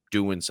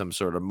doing some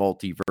sort of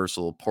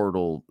multiversal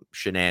portal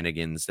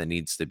shenanigans that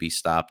needs to be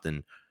stopped,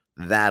 and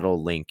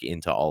that'll link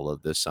into all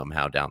of this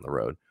somehow down the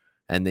road.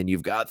 And then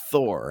you've got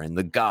Thor and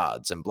the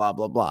gods and blah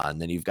blah blah,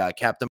 and then you've got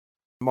Captain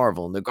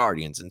Marvel and the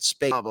Guardians and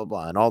space blah blah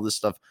blah and all this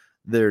stuff.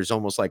 There's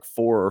almost like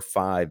 4 or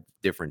 5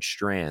 different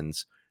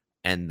strands,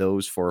 and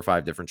those 4 or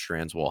 5 different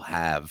strands will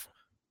have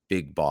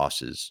big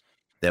bosses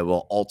that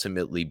will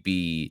ultimately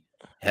be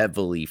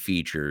heavily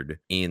featured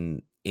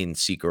in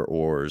Secret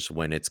Wars,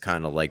 when it's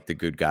kind of like the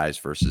good guys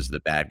versus the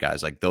bad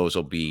guys. Like those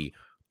will be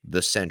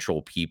the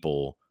central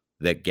people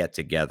that get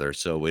together.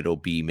 So it'll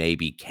be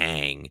maybe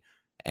Kang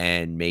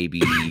and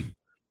maybe I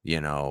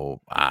don't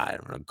know,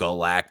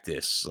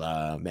 Galactus,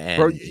 Bro,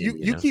 and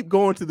you keep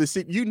going to the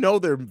city.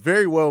 There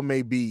very well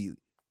may be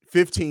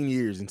 15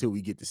 years until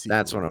we get to Secret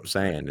that's what I'm Wars,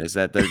 man. saying, is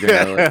that they're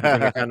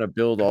gonna kind of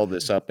build all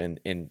this up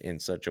in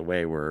such a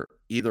way where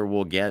either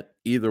we'll get,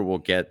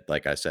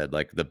 like I said,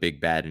 like the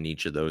big bad in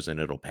each of those, and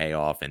it'll pay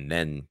off, and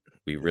then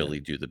we Yeah. really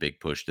do the big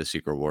push to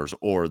Secret Wars,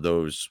 or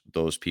those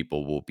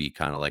people will be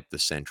kind of like the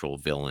central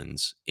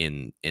villains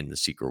in the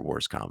Secret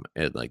Wars comic,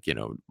 like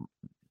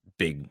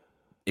big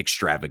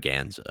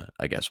extravaganza,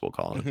 I guess we'll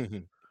call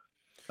it.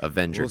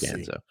 Avenger We'll see.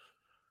 Ganza.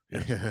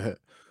 Yeah.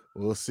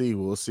 We'll see.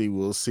 We'll see.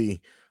 We'll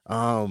see. But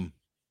all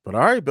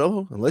right,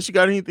 Bello. Unless you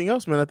got anything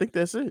else, man, I think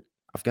that's it.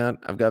 I've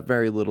got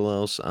very little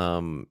else.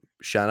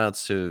 Shout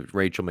outs to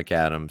Rachel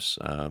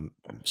McAdams,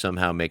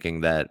 somehow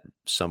making that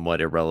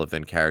somewhat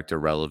irrelevant character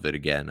relevant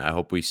again. I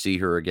hope we see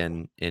her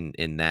again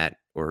in that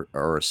or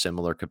a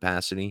similar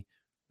capacity.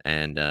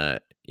 And I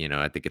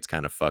think it's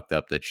kind of fucked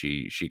up that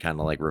she kind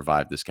of like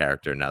revived this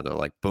character. Now they're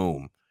like,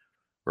 boom,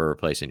 we're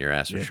replacing your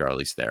ass with Yeah.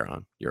 Charlize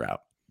Theron. You're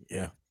out.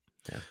 Yeah.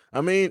 Yeah. I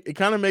mean, it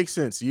kind of makes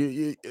sense.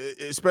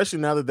 Especially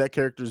now that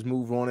character's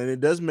moved on, and it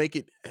does make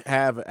it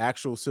have an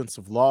actual sense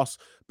of loss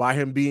by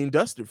him being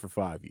dusted for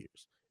 5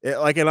 years.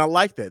 And I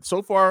like that.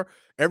 So far,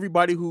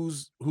 everybody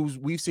who's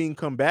we've seen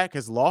come back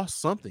has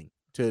lost something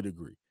to a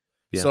degree.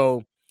 Yeah.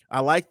 So I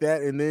like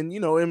that. And then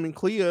him and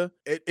Clea,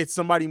 it's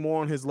somebody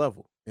more on his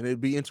level, and it'd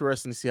be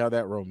interesting to see how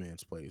that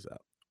romance plays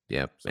out.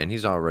 Yeah, So and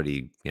he's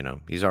already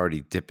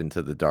dipped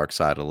into the dark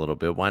side a little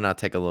bit. Why not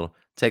take a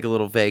take a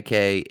little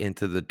vacay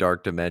into the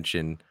dark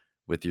dimension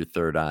with your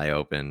third eye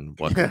open.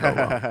 What could go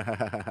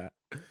wrong?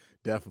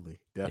 Definitely,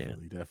 Yeah.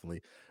 definitely,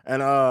 definitely.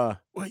 And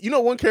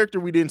one character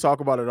we didn't talk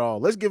about at all.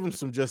 Let's give him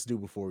some just due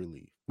before we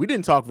leave. We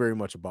didn't talk very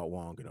much about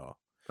Wong at all.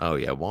 Oh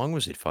yeah, Wong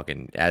was a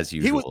fucking, as He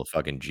was usual, a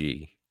fucking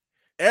G.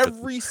 But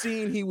every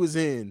scene he was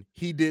in,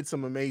 he did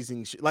some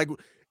amazing shit. Like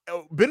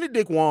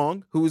Benedict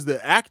Wong, who is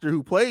the actor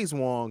who plays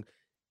Wong,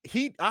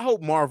 I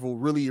hope Marvel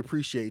really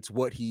appreciates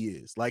what he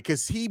is. Like,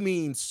 cause he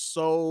means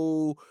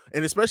so,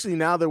 and especially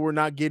now that we're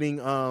not getting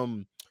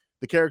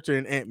the character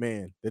in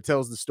Ant-Man that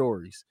tells the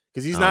stories.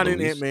 Because he's not in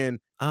Luis. Ant-Man 3.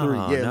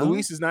 Oh Yeah, no.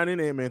 Luis is not in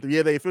Ant-Man 3.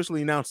 Yeah, they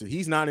officially announced it.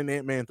 He's not in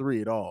Ant-Man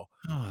 3 at all.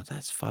 Oh,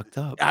 that's fucked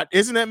up.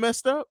 Isn't that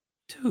messed up?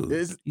 Dude,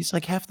 Is he's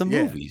like half the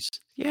yeah. movies.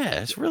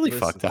 Yeah, it's really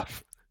Listen. fucked up.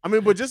 I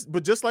mean, but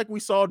just like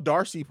we saw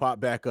Darcy pop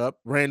back up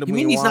You randomly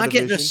mean in he's not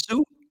getting a WandaVision.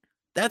 suit?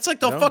 That's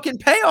like the No, fucking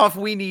payoff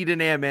we need in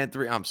Ant-Man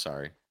 3. I'm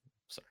sorry.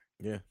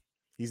 yeah,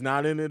 he's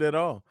not in it at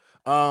all.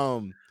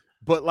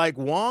 But like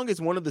Wong is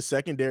one of the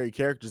secondary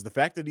characters. The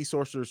fact that he's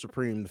Sorcerer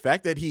Supreme, the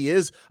fact that he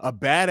is a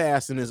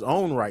badass in his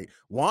own right.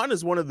 Wong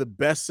is one of the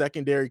best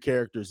secondary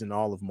characters in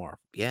all of Marvel.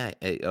 Yeah,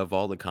 of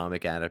all the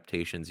comic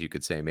adaptations, you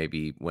could say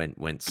maybe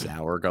went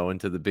sour going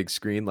to the big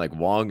screen. Like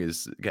Wong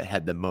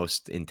had the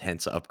most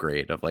intense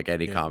upgrade of like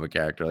any Yeah, comic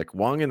character. Like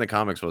Wong in the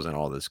comics wasn't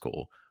all this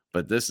cool,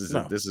 but no,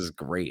 this is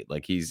great.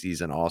 Like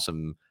he's an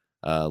awesome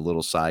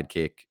little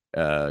sidekick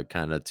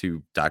kind of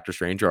to Doctor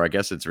Strange, or I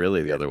guess it's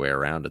really the yeah. other way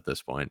around at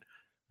this point,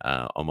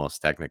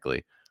 almost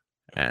technically.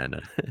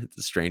 And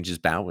Strange is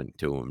bowing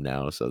to him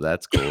now, so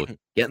that's cool.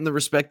 Getting the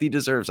respect he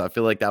deserves. I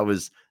feel like that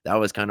was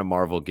kind of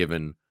Marvel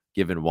given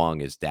Wong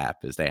his dap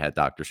as they had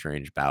Doctor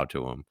Strange bow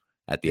to him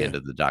at the Yeah, end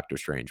of the Doctor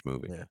Strange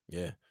movie, yeah,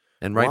 yeah.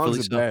 and Wong's rightfully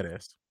a so.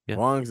 badass. Yeah.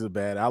 Wong's a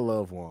bad. I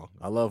love Wong.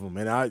 I love him,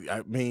 and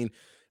I mean,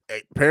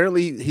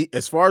 apparently,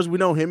 as far as we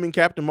know, him and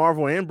Captain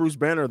Marvel and Bruce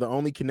Banner are the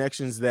only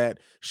connections that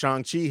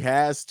Shang-Chi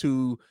has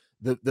to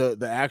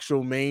the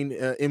actual main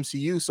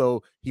MCU.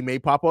 So he may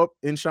pop up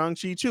in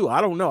Shang-Chi too. I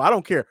don't know. I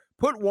don't care.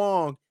 Put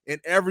Wong in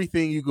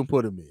everything you can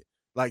put him in,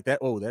 like that.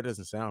 Oh, that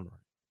doesn't sound right.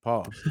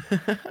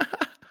 Pause.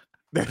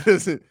 That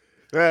doesn't.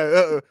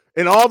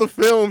 In all the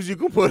films you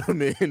can put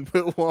him in,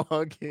 put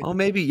Wong in. Well,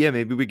 maybe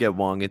we get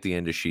Wong at the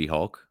end of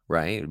She-Hulk,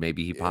 right?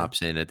 Maybe he Yeah.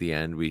 pops in at the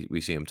end.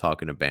 We see him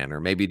talking to Banner.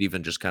 Maybe it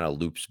even just kind of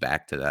loops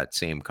back to that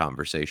same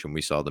conversation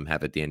we saw them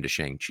have at the end of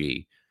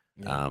Shang-Chi,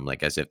 Yeah.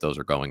 like as if those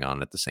are going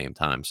on at the same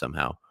time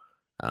somehow.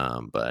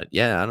 But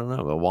yeah, I don't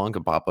know. But Wong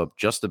can pop up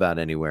just about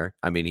anywhere.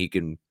 I mean, he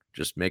can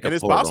just make a And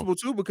it's portal. possible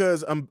too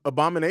because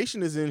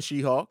Abomination is in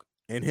She-Hulk,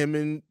 and him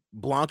and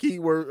Blonsky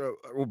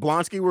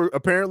were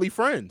apparently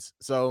friends.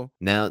 So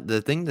Now,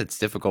 the thing that's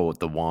difficult with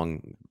the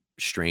Wong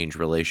Strange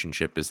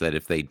relationship is that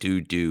if they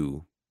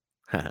do,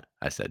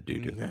 I said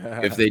do.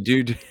 If they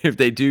if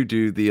they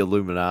do the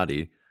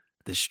Illuminati,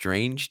 the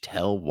Strange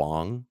tell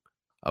Wong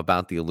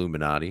about the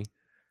Illuminati.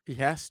 he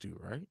has to,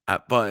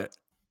 right? But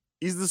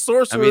He's the I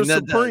Sorcerer mean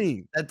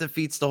Supreme. that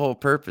defeats the whole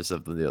purpose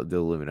of the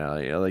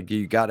Illuminati. You know, like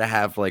you got to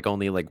have like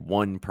only like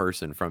one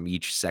person from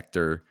each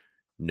sector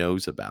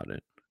knows about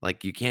it.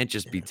 Like you can't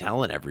just be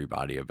telling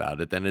everybody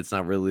about it. Then it's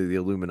not really the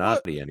What?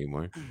 Illuminati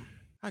anymore.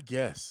 I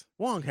guess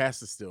Wong has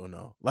to still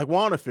know. Like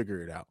Wong to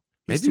figure it out.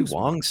 He's Maybe too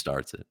smart. Wong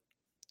starts it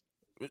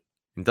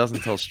and doesn't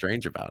tell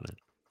Strange about it.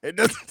 It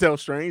doesn't tell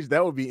Strange.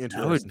 That would be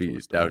interesting.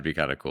 That would be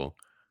kind of cool.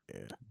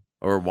 Yeah.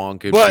 Or Wong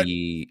could But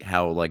be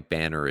how like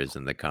Banner is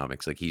in the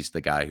comics. Like he's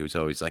the guy who's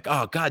always like,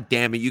 "Oh god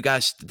damn it, you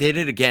guys did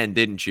it again,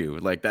 didn't you?"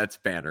 Like that's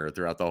Banner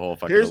throughout the whole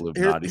fucking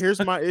Illuminati.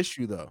 here's my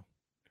issue though.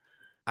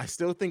 I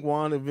still think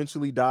Wong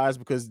eventually dies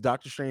because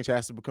Doctor Strange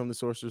has to become the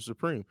Sorcerer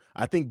Supreme.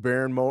 I think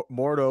Baron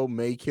Mordo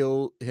may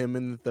kill him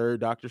in the third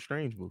Doctor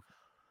Strange movie.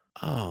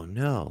 Oh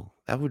no,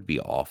 that would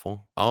be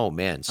awful. Oh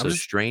man, so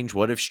Just Strange.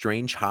 What if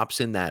Strange hops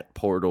in that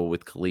portal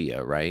with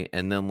Kalia, right?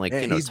 And then like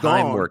and he's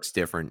time gone. works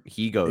different.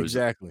 He goes.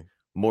 Exactly.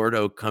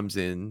 Mordo comes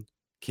in,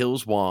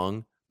 kills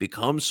Wong,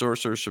 becomes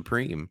Sorcerer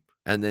Supreme,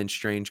 and then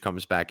Strange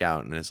comes back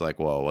out and is like,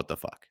 "Whoa, what the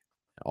fuck?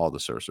 All the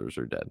sorcerers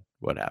are dead.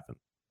 What happened?"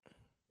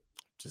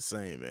 Just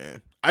saying,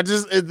 man.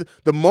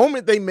 The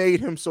moment they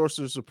made him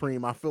Sorcerer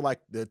Supreme, I feel like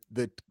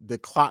the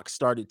clock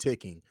started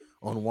ticking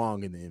on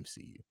Wong in the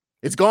MCU.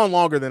 It's gone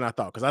longer than I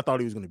thought because I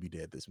thought he was going to be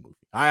dead this movie.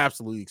 I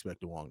absolutely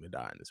expected Wong to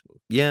die in this movie.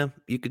 Yeah,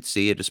 you could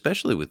see it,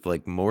 especially with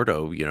like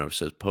Mordo,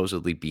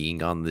 supposedly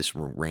being on this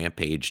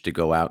rampage to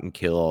go out and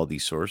kill all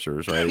these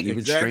sorcerers, right? Even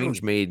Exactly.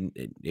 Strange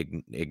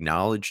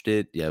acknowledged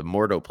it. Yeah,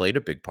 Mordo played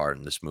a big part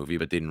in this movie,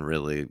 but didn't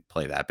really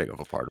play that big of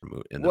a part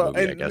in the Well,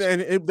 movie, I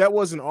guess. that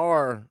wasn't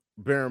our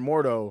Baron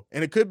Mordo,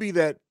 and it could be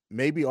that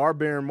maybe our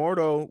Baron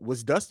Mordo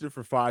was dusted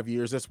for 5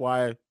 years. That's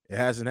why it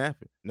hasn't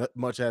happened. Not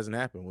much hasn't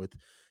happened with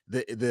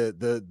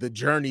the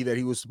journey that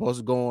he was supposed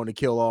to go on to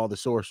kill all the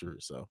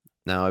sorcerers. So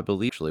Now, I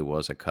believe actually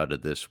was a cut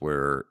of this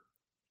where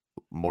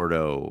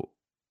Mordo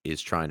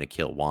is trying to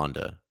kill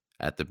Wanda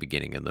at the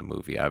beginning of the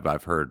movie.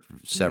 I've heard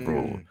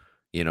several, Mm.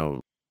 you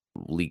know,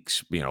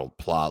 leaks,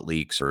 plot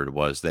leaks, or it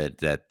was that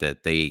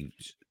they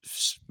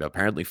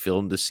apparently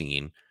filmed the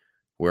scene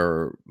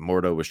where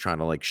Mordo was trying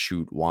to like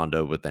shoot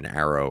Wanda with an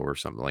arrow or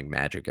something, like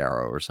magic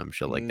arrow or some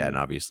shit like that. And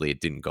obviously it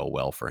didn't go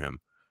well for him.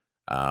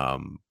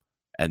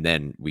 And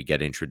then we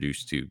get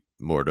introduced to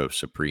Mordo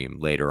Supreme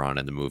later on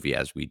in the movie,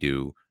 as we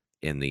do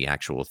in the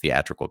actual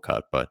theatrical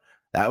cut. But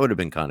that would have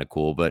been kind of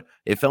cool. But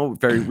it felt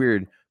very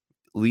weird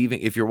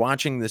leaving. If you're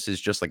watching this as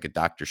just like a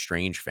Doctor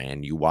Strange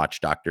fan, you watch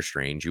Doctor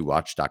Strange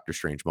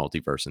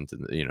Multiverse into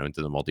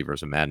the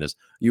Multiverse of Madness.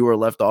 You are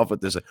left off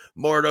with this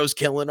Mordo's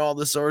killing all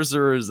the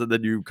sorcerers, and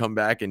then you come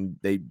back and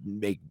they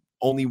make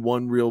only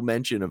one real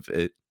mention of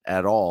it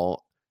at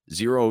all.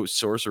 0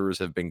 sorcerers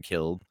have been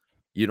killed.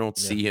 You don't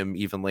see him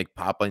even like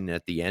popping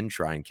at the end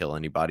try and kill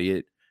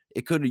anybody.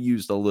 It could have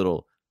used a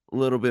little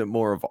bit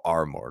more of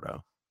our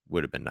Mordo.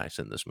 Would have been nice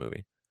in this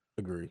movie.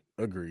 Agreed.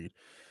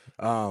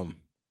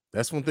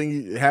 That's one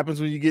thing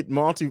happens when you get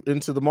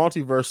into the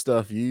multiverse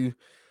stuff. You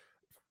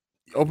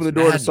open the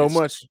door to so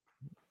much.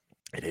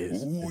 It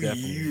is. Ooh, It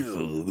definitely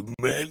is. the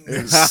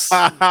madness.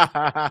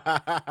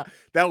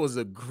 That was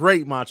a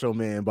great Macho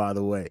Man, by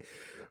the way.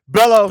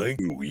 Bello. Thank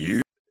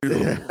you.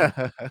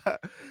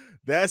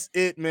 That's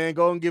it, man.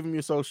 Go and give him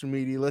your social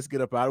media. Let's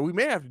get up out of it. We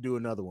may have to do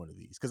another one of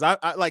these because I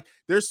like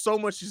there's so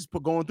much just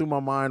going through my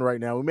mind right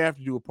now. We may have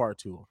to do a part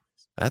 2.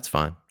 That's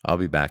fine. I'll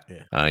be back.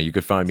 Yeah. You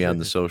could find me on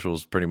the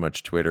socials, pretty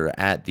much Twitter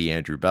at the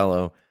Andrew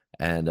Bello,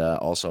 and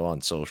also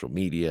on social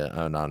media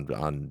and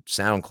on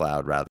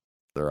SoundCloud, rather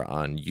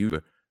on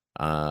YouTube.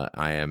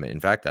 I am, in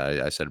fact,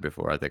 I said it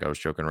before. I think I was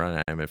joking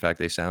around. I am, in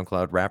fact, a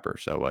SoundCloud rapper.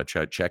 So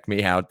check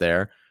me out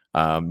there.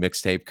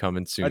 Mixtape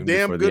coming soon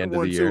before the end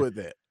of the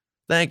year.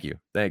 Thank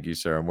you,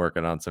 sir. I'm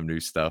working on some new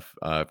stuff.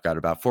 I've got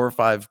about 4 or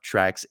 5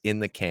 tracks in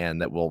the can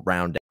that will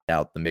round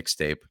out the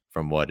mixtape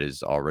from what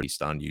is already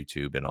on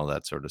YouTube and all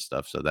that sort of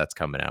stuff. So that's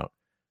coming out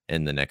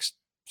in the next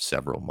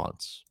several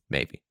months,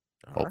 maybe,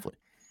 hopefully.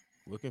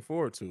 Looking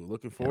forward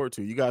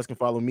to. You guys can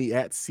follow me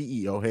at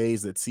CEO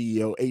Hayes. That's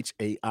CEO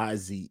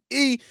HAIZE.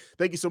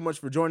 Thank you so much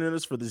for joining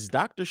us for this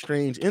Doctor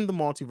Strange in the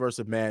Multiverse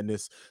of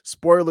Madness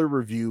spoiler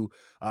review.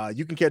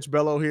 You can catch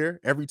Bello here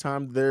every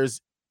time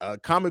there's a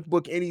comic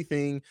book,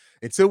 anything,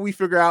 until we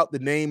figure out the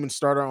name and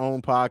start our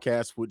own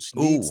podcast, which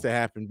needs to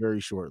happen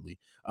very shortly.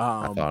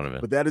 I thought of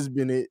it. But that has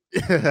been it.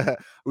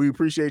 We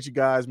appreciate you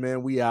guys,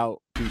 man. We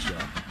out. Peace,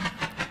 y'all.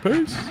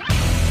 Peace.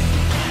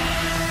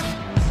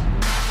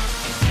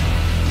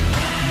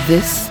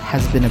 This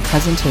has been a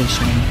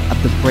presentation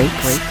of the Break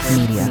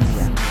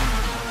Media.